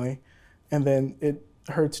family, and then it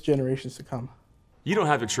hurts generations to come. You don't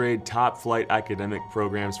have to trade top-flight academic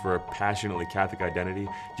programs for a passionately Catholic identity.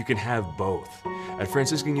 You can have both. At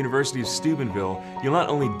Franciscan University of Steubenville, you'll not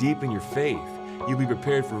only deepen your faith, you'll be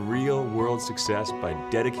prepared for real-world success by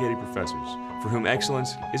dedicated professors for whom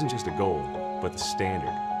excellence isn't just a goal, but the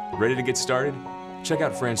standard. Ready to get started? Check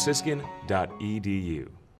out franciscan.edu.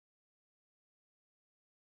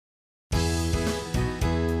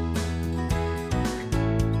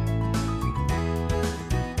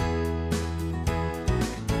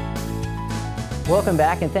 Welcome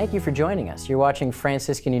back, and thank you for joining us. You're watching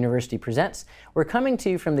Franciscan University Presents. We're coming to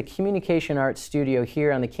you from the Communication Arts Studio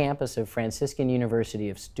here on the campus of Franciscan University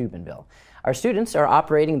of Steubenville. Our students are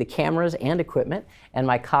operating the cameras and equipment, and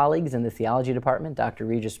my colleagues in the theology department, Dr.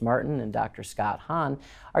 Regis Martin and Dr. Scott Hahn,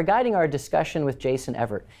 are guiding our discussion with Jason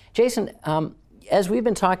Evert. Jason, as we've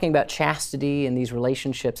been talking about chastity and these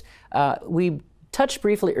relationships, we touched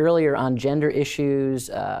briefly earlier on gender issues,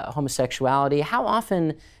 homosexuality. How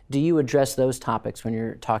often do you address those topics when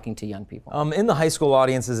you're talking to young people? In the high school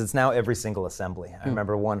audiences, it's now every single assembly. I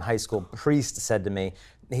remember one high school priest said to me,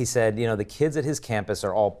 he said, you know, the kids at his campus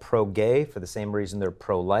are all pro-gay for the same reason they're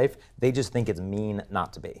pro-life. They just think it's mean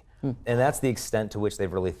not to be. And that's the extent to which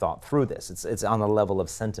they've really thought through this. It's on the level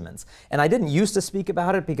of sentiments. And I didn't used to speak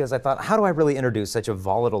about it because I thought, how do I really introduce such a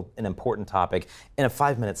volatile and important topic in a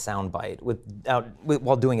 5-minute soundbite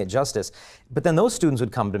while doing it justice? But then those students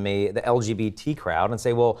would come to me, the LGBT crowd, and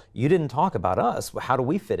say, well, you didn't talk about us. How do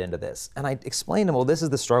we fit into this? And I explained to them, well, this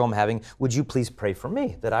is the struggle I'm having. Would you please pray for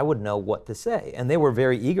me, that I would know what to say? And they were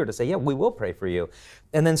very eager to say, yeah, we will pray for you.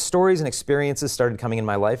 And then stories and experiences started coming in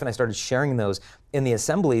my life, and I started sharing those in the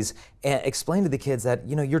assemblies and explained to the kids that,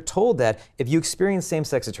 you know, you're told that if you experience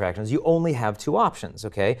same-sex attractions, you only have 2 options,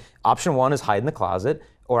 okay? Option 1 is hide in the closet,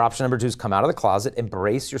 or option number 2 is come out of the closet,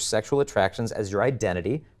 embrace your sexual attractions as your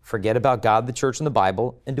identity, forget about God, the church, and the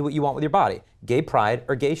Bible, and do what you want with your body. Gay pride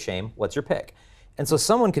or gay shame, what's your pick? And so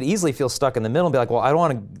someone could easily feel stuck in the middle and be like, well, I don't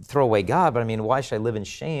want to throw away God, but I mean, why should I live in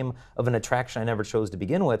shame of an attraction I never chose to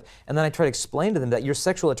begin with? And then I try to explain to them that your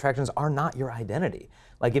sexual attractions are not your identity.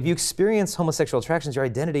 Like if you experience homosexual attractions, your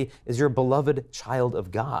identity is you're a beloved child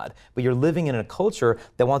of God. But you're living in a culture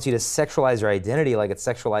that wants you to sexualize your identity like it's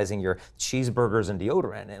sexualizing your cheeseburgers and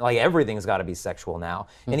deodorant. And like everything's got to be sexual now.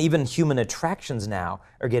 And even human attractions now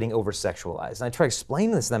are getting over-sexualized. And I try to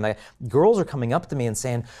explain this to them. Girls are coming up to me and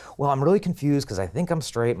saying, well, I'm really confused because I think I'm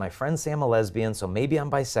straight. My friends say I'm a lesbian, so maybe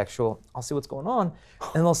I'm bisexual. I'll see what's going on.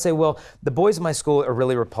 And they'll say, well, the boys in my school are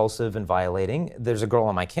really repulsive and violating. There's a girl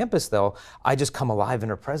on my campus, though. I just come alive in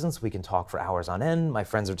her presence. We can talk for hours on end. My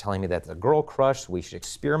friends are telling me that's a girl crush. We should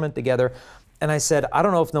experiment together. And I said, I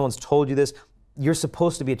don't know if no one's told you this. You're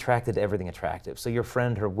supposed to be attracted to everything attractive. So your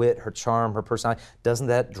friend, her wit, her charm, her personality, doesn't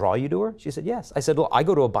that draw you to her? She said, yes. I said, well, I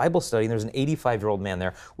go to a Bible study and there's an 85-year-old man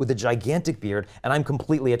there with a gigantic beard and I'm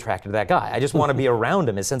completely attracted to that guy. I just want to be around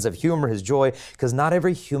him, his sense of humor, his joy, because not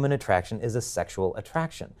every human attraction is a sexual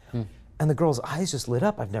attraction. And the girl's eyes just lit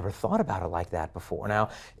up. I've never thought about it like that before.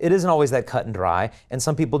 Now, it isn't always that cut and dry, and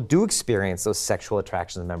some people do experience those sexual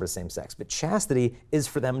attractions of members of the same sex, but chastity is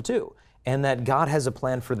for them too. And that God has a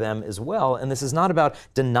plan for them as well. And this is not about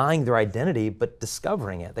denying their identity, but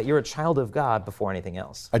discovering it, that you're a child of God before anything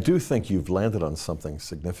else. I do think you've landed on something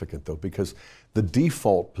significant, though, because the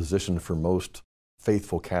default position for most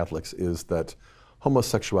faithful Catholics is that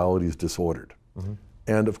homosexuality is disordered.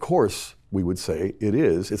 And of course, we would say it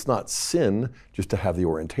is. It's not sin just to have the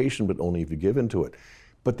orientation, but only if you give into it.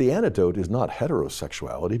 But the antidote is not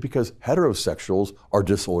heterosexuality, because heterosexuals are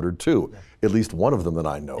disordered too. At least one of them that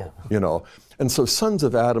I know, you know. And so sons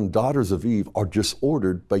of Adam, daughters of Eve are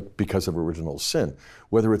disordered because of original sin.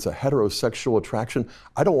 Whether it's a heterosexual attraction,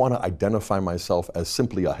 I don't want to identify myself as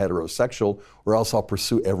simply a heterosexual, or else I'll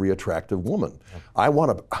pursue every attractive woman. I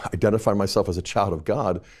want to identify myself as a child of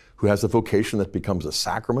God who has a vocation that becomes a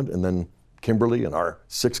sacrament, and then Kimberly and our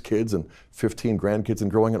 6 kids and 15 grandkids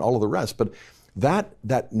and growing and all of the rest. But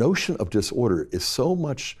that notion of disorder is so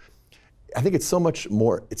much, I think it's so much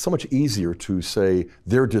easier to say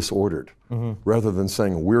they're disordered rather than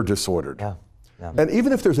saying we're disordered. And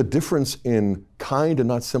even if there's a difference in kind and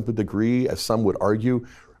not simply degree, as some would argue,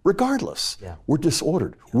 regardless, we're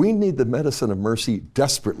disordered. We need the medicine of mercy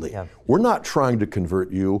desperately. We're not trying to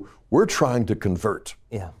convert you, we're trying to convert.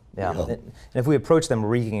 And if we approach them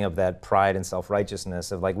reeking of that pride and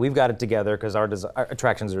self-righteousness of like, we've got it together because our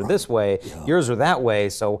attractions are this way, yours are that way,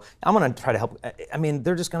 so I'm going to try to help. I mean,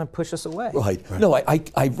 they're just going to push us away. No,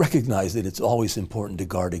 I recognize that it's always important to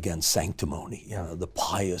guard against sanctimony, the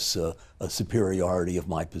pious superiority of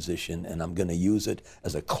my position, and I'm going to use it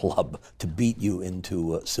as a club to beat you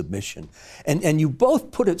into submission. And you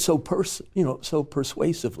both put it so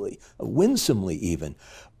persuasively, winsomely even.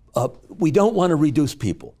 We don't want to reduce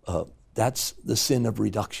people. That's the sin of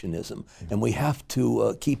reductionism, and we have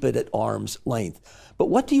to keep it at arm's length. But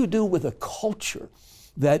what do you do with a culture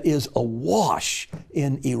that is awash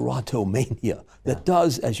in erotomania, that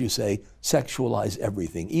does, as you say, sexualize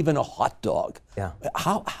everything, even a hot dog?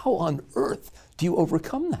 How on earth do you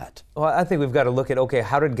overcome that? Well, I think we've got to look at, okay,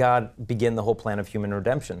 how did God begin the whole plan of human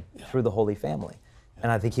redemption? Through the Holy Family.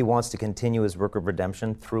 And I think he wants to continue his work of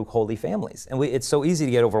redemption through holy families. And it's so easy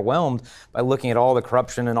to get overwhelmed by looking at all the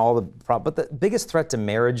corruption and all the but the biggest threat to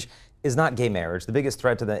marriage is not gay marriage. The biggest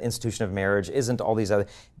threat to the institution of marriage isn't all these other.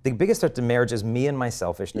 The biggest threat to marriage is me and my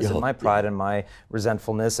selfishness and my pride and my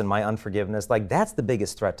resentfulness and my unforgiveness. Like, that's the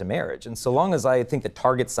biggest threat to marriage. And so long as I think the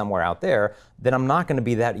target's somewhere out there, then I'm not going to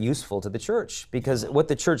be that useful to the church, because what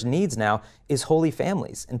the church needs now is holy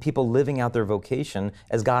families and people living out their vocation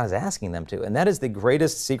as God is asking them to. And that is the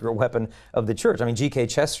greatest secret weapon of the church. I mean, G.K.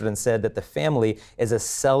 Chesterton said that the family is a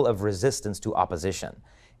cell of resistance to opposition.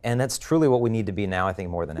 And that's truly what we need to be now, I think,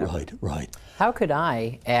 more than ever. Right. How could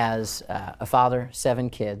I, as a father, 7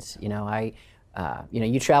 kids, you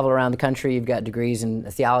travel around the country, you've got degrees in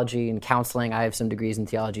theology and counseling. I have some degrees in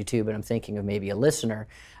theology too, but I'm thinking of maybe a listener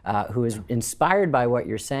who is inspired by what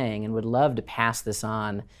you're saying and would love to pass this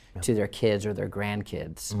on to their kids or their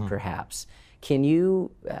grandkids, perhaps. Can you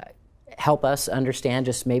help us understand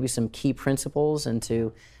just maybe some key principles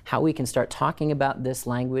into how we can start talking about this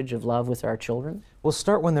language of love with our children? Well,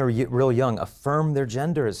 start when they're real young. Affirm their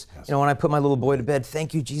genders. When I put my little boy to bed,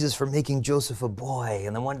 thank you, Jesus, for making Joseph a boy,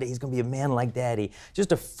 and then one day he's going to be a man like Daddy.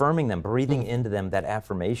 Just affirming them, breathing into them that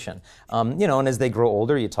affirmation. And as they grow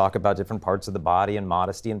older, you talk about different parts of the body and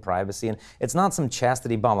modesty and privacy, and it's not some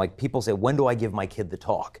chastity bomb. Like, people say, when do I give my kid the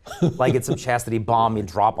talk? Like it's some chastity bomb you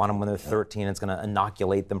drop on them when they're 13, it's going to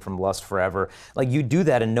inoculate them from lust forever. Like, you do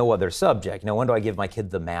that in no other subject. When do I give my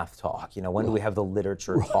kid the math math talk? When do we have the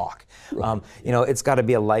literature talk? It's got to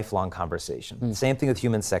be a lifelong conversation. Same thing with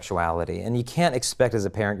human sexuality. And you can't expect as a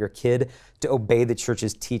parent your kid to obey the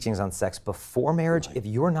church's teachings on sex before marriage if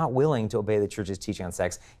you're not willing to obey the church's teaching on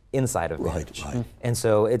sex inside of marriage. And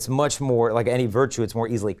so it's much more like any virtue, it's more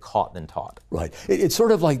easily caught than taught. Right. It's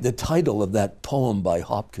sort of like the title of that poem by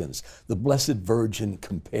Hopkins, The Blessed Virgin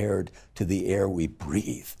Compared to the Air We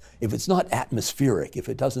Breathe. If it's not atmospheric, if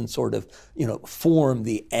it doesn't sort of, form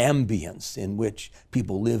the ambience in which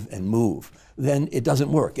people live and move, then it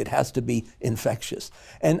doesn't work. It has to be infectious.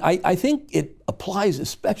 And I think it applies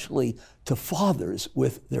especially to fathers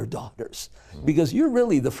with their daughters, because you're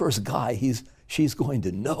really the first guy she's going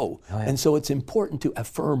to know. And so it's important to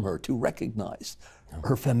affirm her, to recognize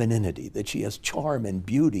her femininity, that she has charm and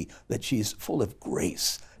beauty, that she's full of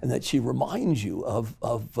grace, and that she reminds you of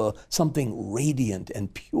something radiant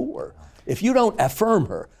and pure. If you don't affirm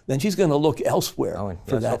her, then she's going to look elsewhere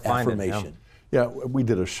for that affirmation. Yeah, we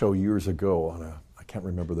did a show years ago on I can't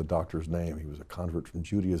remember the doctor's name. He was a convert from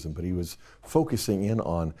Judaism, but he was focusing in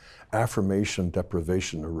on affirmation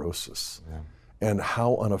deprivation neurosis and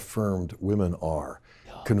how unaffirmed women are.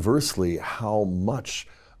 Conversely, how much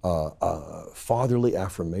fatherly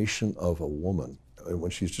affirmation of a woman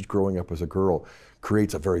when she's just growing up as a girl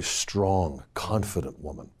creates a very strong, confident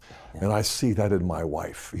woman. And I see that in my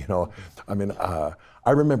wife.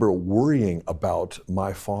 I remember worrying about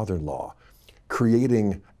my father-in-law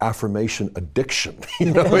creating affirmation addiction,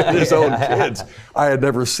 in his own kids. I had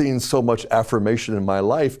never seen so much affirmation in my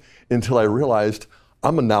life until I realized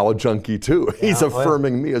I'm now a junkie too. He's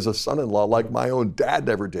affirming me as a son-in-law like my own dad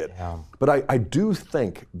never did. But I do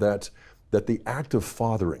think that the act of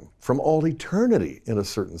fathering from all eternity, in a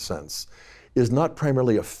certain sense, is not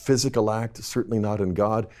primarily a physical act, certainly not in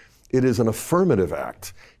God. It is an affirmative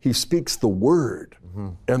act. He speaks the word,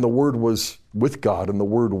 and the word was with God, and the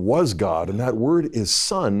word was God, and that word is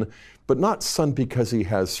son, but not son because he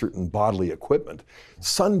has certain bodily equipment.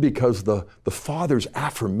 Son because the Father's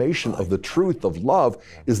affirmation of the truth of love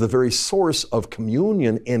is the very source of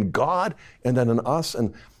communion in God and then in us.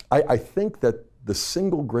 And I think that the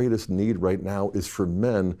single greatest need right now is for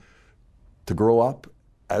men to grow up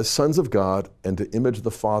as sons of God and to image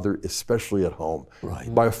the Father, especially at home.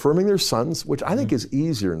 By affirming their sons, which I think is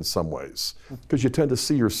easier in some ways, because you tend to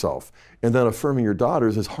see yourself. And then affirming your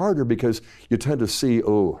daughters is harder because you tend to see,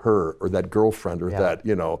 her or that girlfriend or that,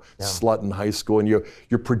 slut in high school, and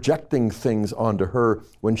you're projecting things onto her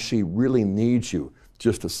when she really needs you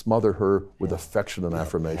just to smother her with affection and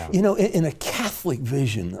affirmation. In a Catholic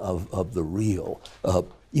vision of the real,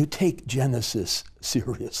 you take Genesis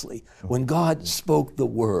seriously. When God spoke the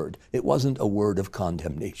word, it wasn't a word of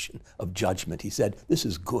condemnation, of judgment. He said, this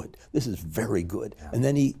is good, this is very good. And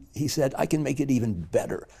then he said, I can make it even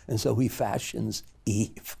better. And so he fashions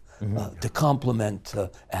Eve to complement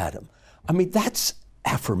Adam. I mean, that's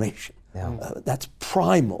affirmation. That's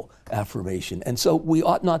primal affirmation. And so we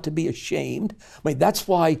ought not to be ashamed. I mean, that's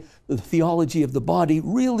why the theology of the body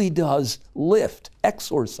really does lift,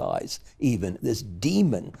 exorcise even this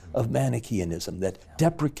demon of Manichaeanism that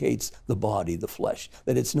deprecates the body, the flesh,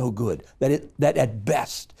 that it's no good, that at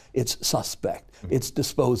best it's suspect, it's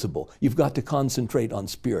disposable. You've got to concentrate on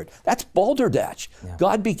spirit. That's balderdash.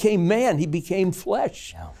 God became man, he became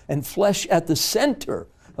flesh. And flesh at the center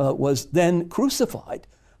was then crucified.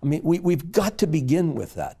 I mean, we've got to begin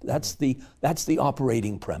with that. That's the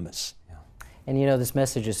operating premise. And this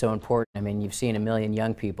message is so important. I mean, you've seen 1 million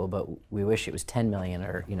young people, but we wish it was 10 million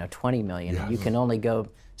or 20 million. You can only go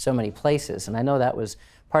so many places. And I know that was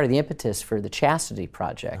part of the impetus for the Chastity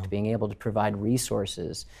Project, being able to provide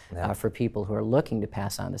resources for people who are looking to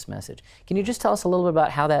pass on this message. Can you just tell us a little bit about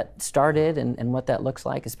how that started and what that looks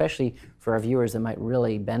like, especially for our viewers that might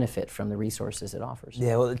really benefit from the resources it offers?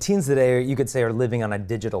 Yeah, well, the teens today, you could say, are living on a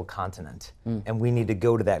digital continent, and we need to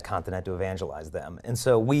go to that continent to evangelize them. And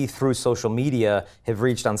so we, through social media, have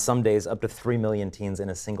reached on some days up to 3 million teens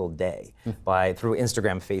in a single day through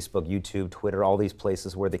Instagram, Facebook, YouTube, Twitter, all these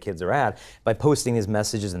places where the kids are at, by posting these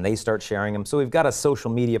messages and they start sharing them. So we've got a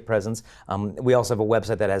social media presence. We also have a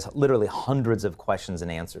website that has literally hundreds of questions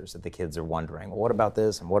and answers that the kids are wondering. Well, what about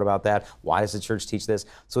this and what about that? Why does the church teach this?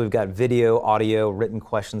 So we've got video, audio, written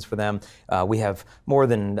questions for them. We have more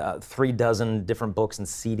than 36 different books and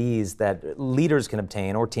CDs that leaders can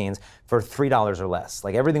obtain, or teens, for $3 or less.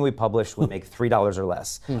 Like everything we publish, we make $3 or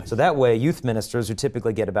less. So that way, youth ministers who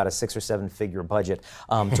typically get about a 6 or 7 figure budget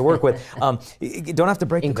to work with, don't have to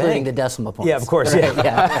break the bank. Including the decimal points. Yeah, of course.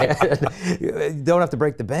 Right. Don't have to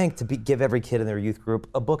break the bank to give every kid in their youth group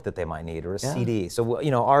a book that they might need or a CD. So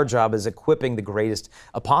our job is equipping the greatest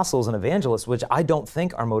apostles and evangelists, which I don't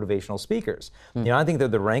think are motivational speakers. You know, I think they're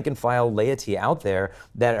the rank and file laity out there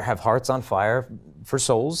that have hearts on fire for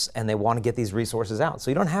souls, and they want to get these resources out.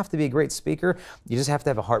 So you don't have to be a great speaker, you just have to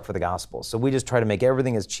have a heart for the gospel. So we just try to make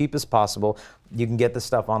everything as cheap as possible. You can get the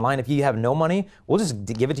stuff online. If you have no money, we'll just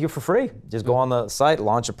give it to you for free. Just go on the site,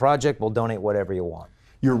 launch a project, we'll donate whatever you want.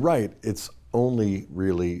 You're right, it's only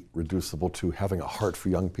really reducible to having a heart for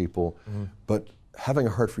young people, but having a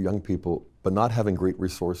heart for young people, but not having great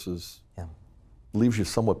resources, leaves you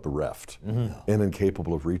somewhat bereft and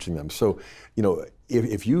incapable of reaching them. So, you know,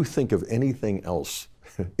 if you think of anything else,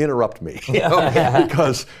 interrupt me,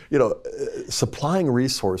 because, you know, supplying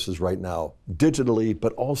resources right now, digitally,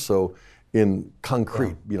 but also in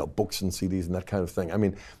concrete, you know, books and CDs and that kind of thing. I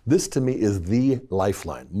mean, this to me is the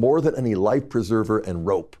lifeline, more than any life preserver and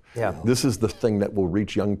rope. This is the thing that will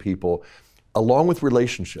reach young people, along with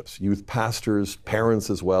relationships, youth pastors, parents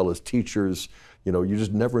as well as teachers. You know, you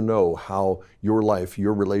just never know how your life,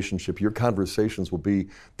 your relationship, your conversations will be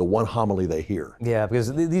the one homily they hear. Yeah,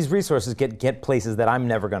 because these resources get places that I'm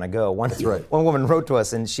never going to go. That's right. One woman wrote to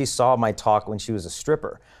us, and she saw my talk when she was a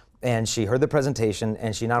stripper. And she heard the presentation,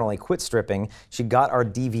 and she not only quit stripping, she got our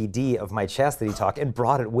DVD of my chastity talk and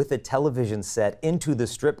brought it with a television set into the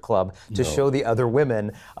strip club to show the other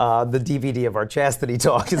women the DVD of our chastity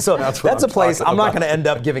talk. And so that's a place I'm not going to end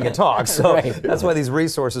up giving a talk. So that's why these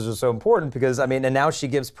resources are so important, because, I mean, and now she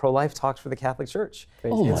gives pro-life talks for the Catholic Church.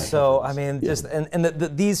 So, I mean, just, and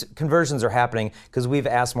these conversions are happening because we've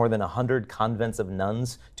asked more than 100 convents of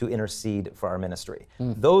nuns to intercede for our ministry.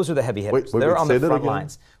 Those are the heavy hitters. They're on the front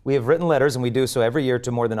lines. We have written letters, and we do so every year,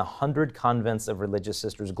 to more than 100 convents of religious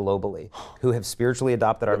sisters globally who have spiritually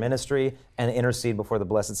adopted our ministry and intercede before the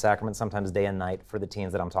Blessed Sacrament, sometimes day and night, for the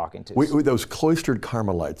teens that I'm talking to. Those cloistered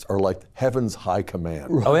Carmelites are like heaven's high command.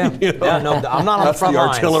 Oh yeah, you know? No, I'm not on the front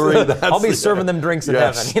lines. Artillery. I'll be serving them drinks in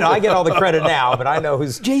heaven. You know, I get all the credit now, but I know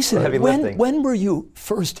who's Jason, heavy lifting. When were you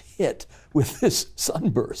first hit with this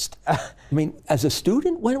sunburst? I mean, as a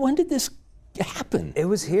student, when did this happen? It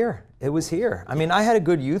was here. It was here. I mean, I had a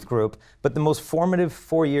good youth group, but the most formative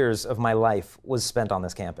 4 years of my life was spent on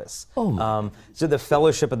this campus. So the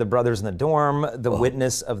fellowship of the brothers in the dorm, the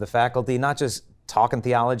witness of the faculty, not just talking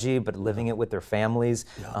theology, but living it with their families,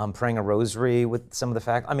 praying a rosary with some of the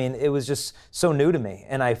faculty. I mean, it was just so new to me.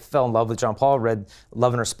 And I fell in love with John Paul, read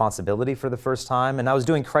Love and Responsibility for the first time. And I was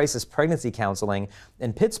doing crisis pregnancy counseling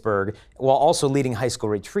in Pittsburgh while also leading high school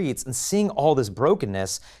retreats and seeing all this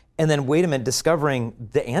brokenness. And then, wait a minute, discovering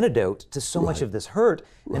the antidote to so much of this hurt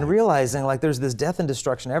and realizing like there's this death and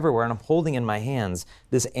destruction everywhere, and I'm holding in my hands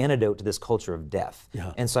this antidote to this culture of death.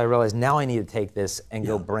 And so I realized now I need to take this and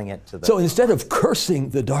go bring it to the... So instead of cursing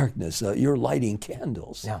the darkness, you're lighting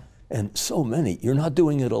candles. And so many, you're not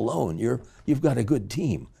doing it alone. You've got a good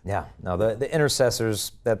team. No, the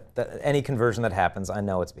intercessors, that any conversion that happens, I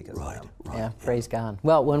know it's because of them. Yeah, praise God.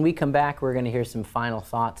 Well, when we come back, we're going to hear some final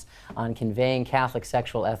thoughts on conveying Catholic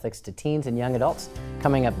sexual ethics to teens and young adults,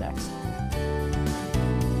 coming up next.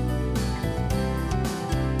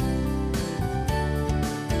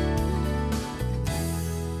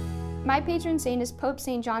 My patron saint is Pope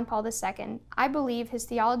St. John Paul II. I believe his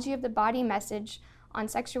theology of the body message on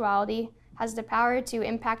sexuality has the power to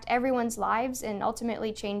impact everyone's lives and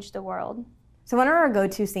ultimately change the world. So one of our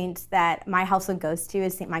go-to saints that my household goes to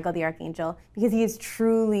is St. Michael the Archangel, because he is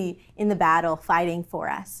truly in the battle fighting for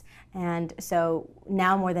us. And so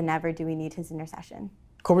now more than ever do we need his intercession.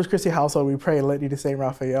 Corpus Christi household, we pray a litany to St.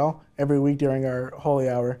 Raphael every week during our holy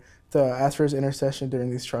hour to ask for his intercession during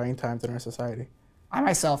these trying times in our society. I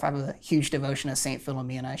myself have a huge devotion to St.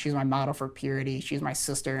 Philomena. She's my model for purity. She's my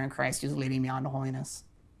sister in Christ who's leading me on to holiness.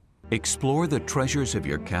 Explore the treasures of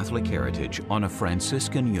your Catholic heritage on a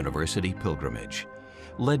Franciscan University pilgrimage.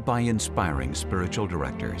 Led by inspiring spiritual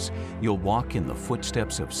directors, you'll walk in the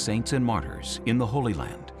footsteps of saints and martyrs in the Holy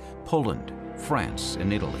Land, Poland, France,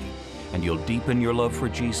 and Italy, and you'll deepen your love for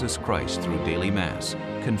Jesus Christ through daily Mass,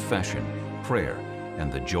 confession, prayer,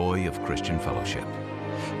 and the joy of Christian fellowship.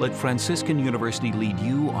 Let Franciscan University lead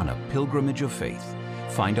you on a pilgrimage of faith.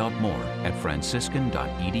 Find out more at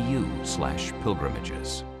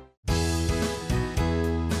franciscan.edu/pilgrimages.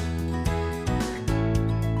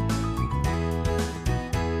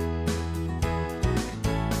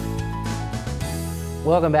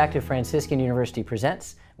 Welcome back to Franciscan University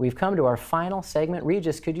Presents. We've come to our final segment.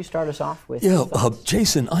 Regis, could you start us off with...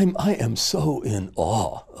 Jason, I am so in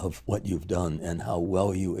awe of what you've done and how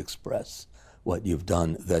well you express what you've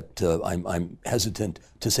done that I'm hesitant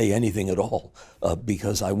to say anything at all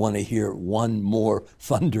because I want to hear one more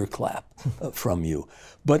thunderclap from you.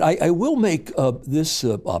 But I will make this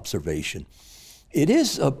observation. It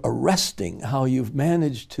is arresting how you've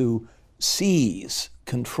managed to seize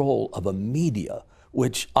control of a media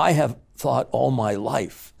which I have thought all my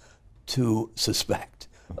life to suspect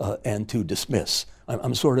and to dismiss.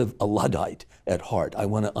 I'm sort of a Luddite at heart. I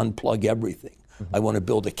want to unplug everything. I want to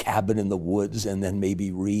build a cabin in the woods and then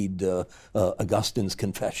maybe read Augustine's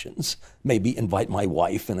Confessions, maybe invite my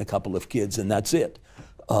wife and a couple of kids, and that's it.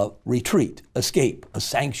 Retreat, escape, a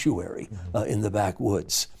sanctuary in the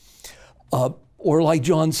backwoods. Or like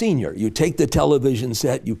John Sr., you take the television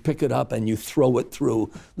set, you pick it up, and you throw it through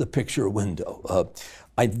the picture window.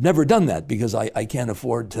 I've never done that because I can't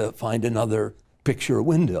afford to find another picture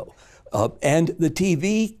window. And the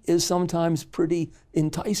TV is sometimes pretty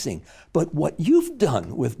enticing. But what you've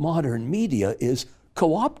done with modern media is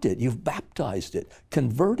co-opted, you've baptized it,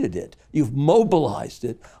 converted it, you've mobilized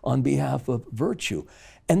it on behalf of virtue.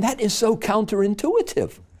 And that is so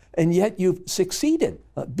counterintuitive. And yet you've succeeded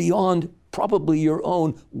beyond probably your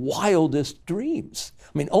own wildest dreams.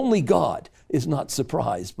 I mean, only God is not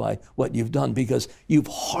surprised by what you've done because you've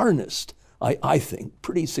harnessed, I think,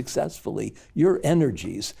 pretty successfully your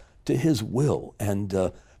energies to His will.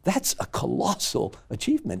 And that's a colossal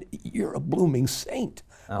achievement. You're a blooming saint.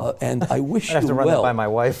 And I wish you well. I have to run that by my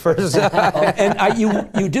wife first. And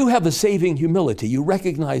you do have a saving humility. You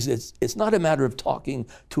recognize it's not a matter of talking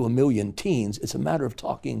to a million teens. It's a matter of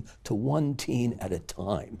talking to one teen at a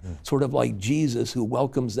time. Sort of like Jesus, who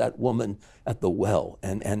welcomes that woman at the well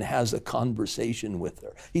and has a conversation with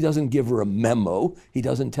her. He doesn't give her a memo. He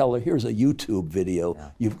doesn't tell her, here's a YouTube video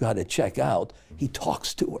you've got to check out. He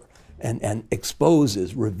talks to her and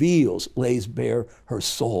exposes, reveals, lays bare her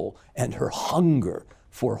soul and her hunger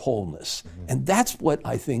for wholeness. And that's what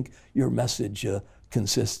I think your message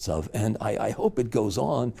consists of. And I hope it goes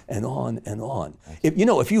on and on and on.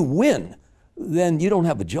 If you win, then you don't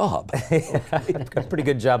have a job. Pretty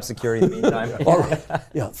good job security in the meantime. All right.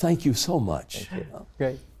 Yeah, thank you so much.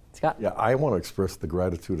 Great. Scott? Yeah, I want to express the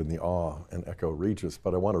gratitude and the awe and echo Regis,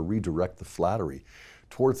 but I want to redirect the flattery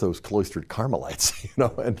towards those cloistered Carmelites,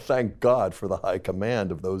 and thank God for the high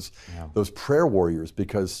command of those prayer warriors,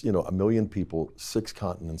 because, 1 million people, 6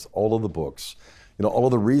 continents, all of the books, all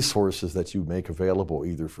of the resources that you make available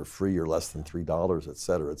either for free or less than $3, et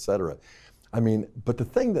cetera, et cetera. I mean, but the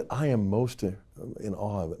thing that I am most in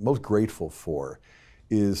awe of, most grateful for,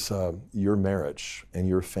 is your marriage and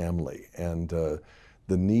your family and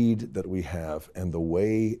the need that we have and the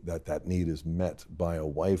way that need is met by a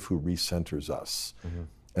wife who recenters us.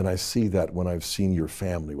 And I see that when I've seen your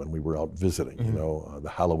family, when we were out visiting, the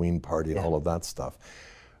Halloween party and all of that stuff.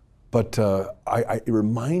 But it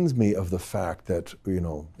reminds me of the fact that,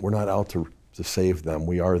 we're not out to save them,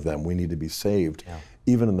 we are them, we need to be saved.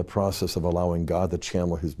 Even in the process of allowing God to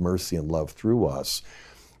channel His mercy and love through us.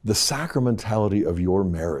 The sacramentality of your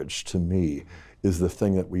marriage, to me, is the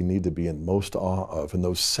thing that we need to be in most awe of. And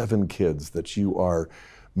those 7 kids that you are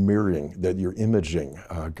mirroring, that you're imaging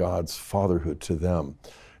God's fatherhood to them.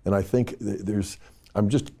 And I think I'm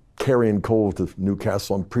just carrying coal to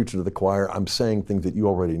Newcastle, I'm preaching to the choir, I'm saying things that you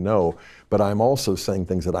already know, but I'm also saying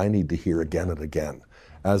things that I need to hear again and again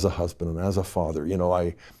as a husband and as a father.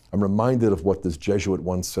 I'm reminded of what this Jesuit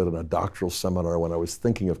once said in a doctoral seminar when I was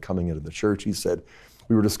thinking of coming into the church. He said,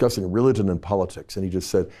 we were discussing religion and politics, and he just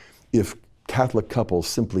said, if Catholic couples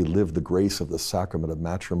simply lived the grace of the sacrament of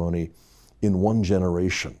matrimony in one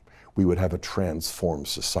generation, we would have a transformed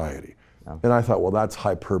society. And I thought, well, that's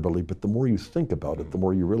hyperbole, but the more you think about it, the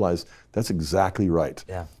more you realize that's exactly right.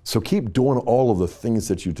 So keep doing all of the things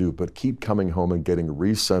that you do, but keep coming home and getting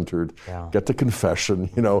recentered, get to confession,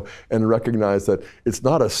 and recognize that it's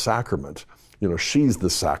not a sacrament. She's the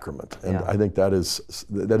sacrament. And I think that is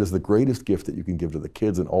the greatest gift that you can give to the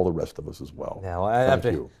kids and all the rest of us as well. Yeah, well,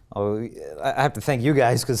 I have to thank you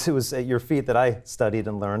guys, because it was at your feet that I studied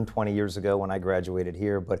and learned 20 years ago when I graduated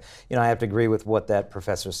here. But I have to agree with what that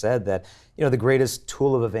professor said, that the greatest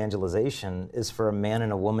tool of evangelization is for a man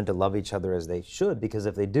and a woman to love each other as they should, because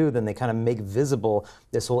if they do, then they kind of make visible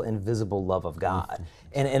this whole invisible love of God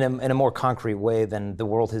in a more concrete way than the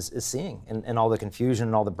world is seeing, and all the confusion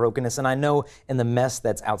and all the brokenness. And I know in the mess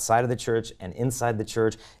that's outside of the church and inside the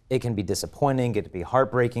church, it can be disappointing, it can be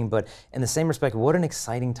heartbreaking, but in the same respect, what an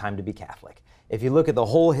exciting time to be Catholic. If you look at the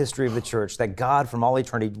whole history of the church, that God from all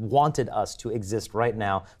eternity wanted us to exist right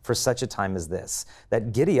now for such a time as this,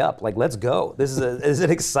 that giddy up, let's go. This is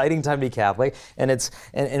an exciting time to be Catholic,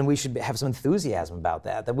 and we should have some enthusiasm about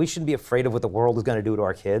that we shouldn't be afraid of what the world is going to do to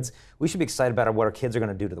our kids. We should be excited about what our kids are going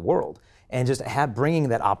to do to the world. And just bringing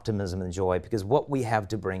that optimism and joy, because what we have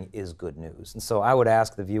to bring is good news. And so I would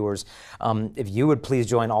ask the viewers, if you would please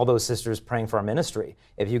join all those sisters praying for our ministry.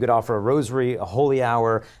 If you could offer a rosary, a holy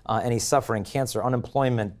hour, any suffering, cancer,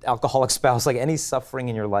 unemployment, alcoholic spouse, any suffering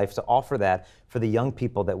in your life, to offer that for the young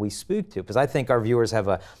people that we speak to, because I think our viewers have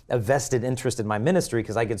a vested interest in my ministry,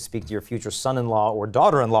 because I could speak to your future son-in-law or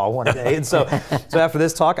daughter-in-law one day. And so after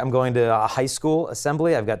this talk, I'm going to a high school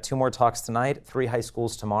assembly. I've got 2 more talks tonight, 3 high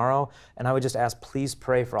schools tomorrow, and I would just ask, please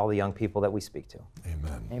pray for all the young people that we speak to.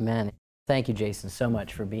 Amen. Amen. Thank you, Jason, so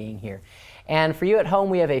much for being here. And for you at home,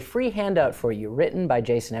 we have a free handout for you written by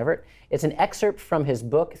Jason Evert. It's an excerpt from his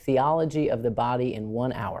book, Theology of the Body in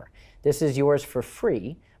 1 Hour. This is yours for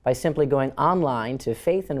free by simply going online to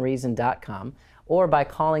faithandreason.com or by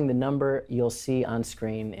calling the number you'll see on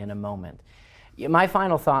screen in a moment. My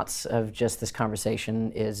final thoughts of just this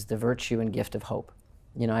conversation is the virtue and gift of hope.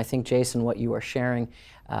 You know, I think, Jason, what you are sharing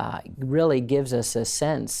really gives us a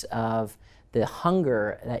sense of the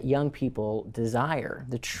hunger that young people desire,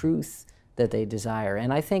 the truth that they desire.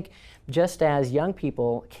 And I think just as young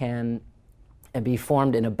people can be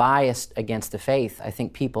formed in a bias against the faith, I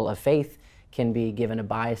think people of faith can be given a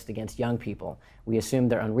bias against young people. We assume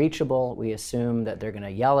they're unreachable. We assume that they're going to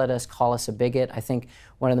yell at us, call us a bigot. I think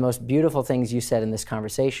one of the most beautiful things you said in this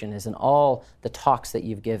conversation is in all the talks that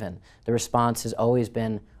you've given, the response has always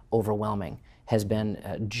been overwhelming, has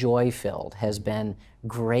been joy-filled, has been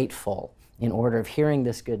grateful in order of hearing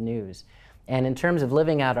this good news. And in terms of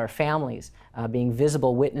living out our families, being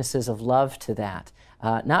visible witnesses of love to that,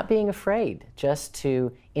 not being afraid just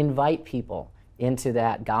to invite people into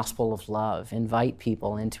that gospel of love, invite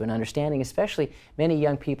people into an understanding, especially many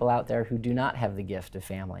young people out there who do not have the gift of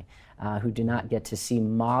family, who do not get to see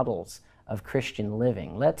models of Christian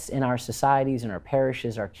living. Let's, in our societies, in our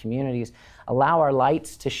parishes, our communities, allow our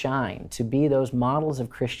lights to shine, to be those models of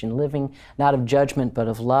Christian living, not of judgment, but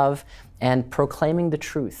of love, and proclaiming the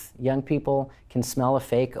truth. Young people can smell a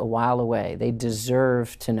fake a while away. They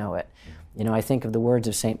deserve to know it. You know, I think of the words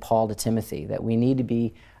of St. Paul to Timothy, that we need to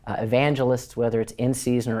be evangelists, whether it's in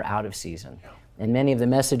season or out of season. And many of the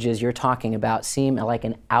messages you're talking about seem like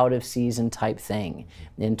an out-of-season type thing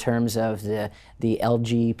in terms of the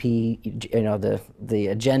LGP, you know, the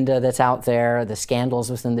agenda that's out there, the scandals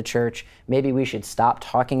within the church. Maybe we should stop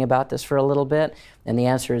talking about this for a little bit. And the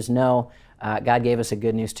answer is no. God gave us a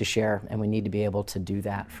good news to share, and we need to be able to do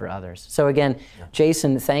that for others. So again,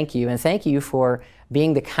 Jason, thank you, and thank you for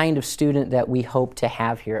being the kind of student that we hope to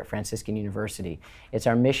have here at Franciscan University. It's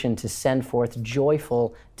our mission to send forth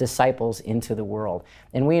joyful disciples into the world.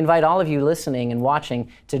 And we invite all of you listening and watching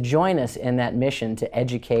to join us in that mission to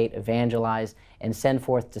educate, evangelize, and send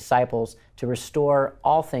forth disciples to restore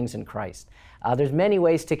all things in Christ. There's many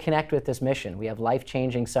ways to connect with this mission. We have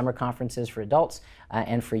life-changing summer conferences for adults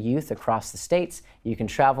and for youth across the states. You can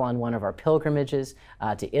travel on one of our pilgrimages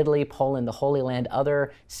to Italy, Poland, the Holy Land,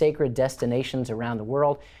 other sacred destinations around the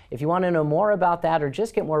world. If you want to know more about that or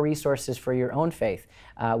just get more resources for your own faith,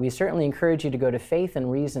 we certainly encourage you to go to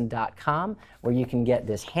faithandreason.com where you can get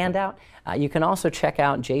this handout. You can also check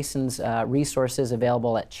out Jason's resources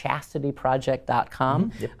available at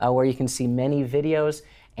chastityproject.com where you can see many videos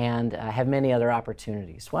and have many other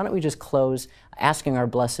opportunities. Why don't we just close asking our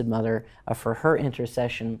Blessed Mother for her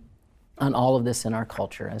intercession on all of this in our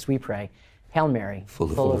culture as we pray. Hail Mary,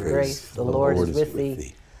 full of grace, the Lord is with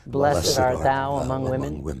thee. Blessed art thou among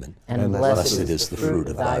women, and blessed is the fruit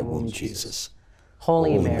of thy womb, Jesus.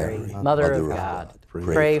 Holy Mary, Mother of God,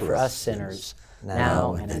 pray for us sinners,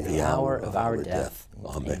 now and at the hour of our death.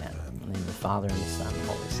 Amen. In the name of the Father, and the Son, and the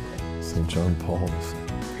Holy Spirit. St. John Paul,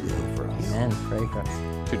 pray for us. Amen. Pray for us.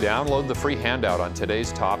 To download the free handout on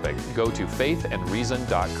today's topic, go to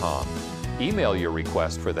faithandreason.com. Email your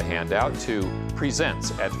request for the handout to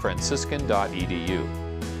presents@franciscan.edu.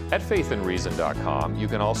 At faithandreason.com, you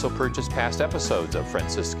can also purchase past episodes of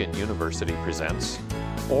Franciscan University Presents,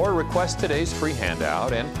 or request today's free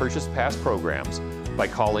handout and purchase past programs by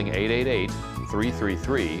calling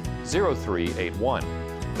 888-333-0381.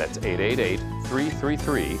 That's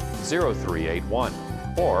 888-333-0381.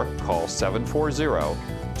 Or call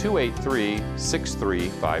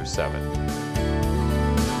 740-283-6357.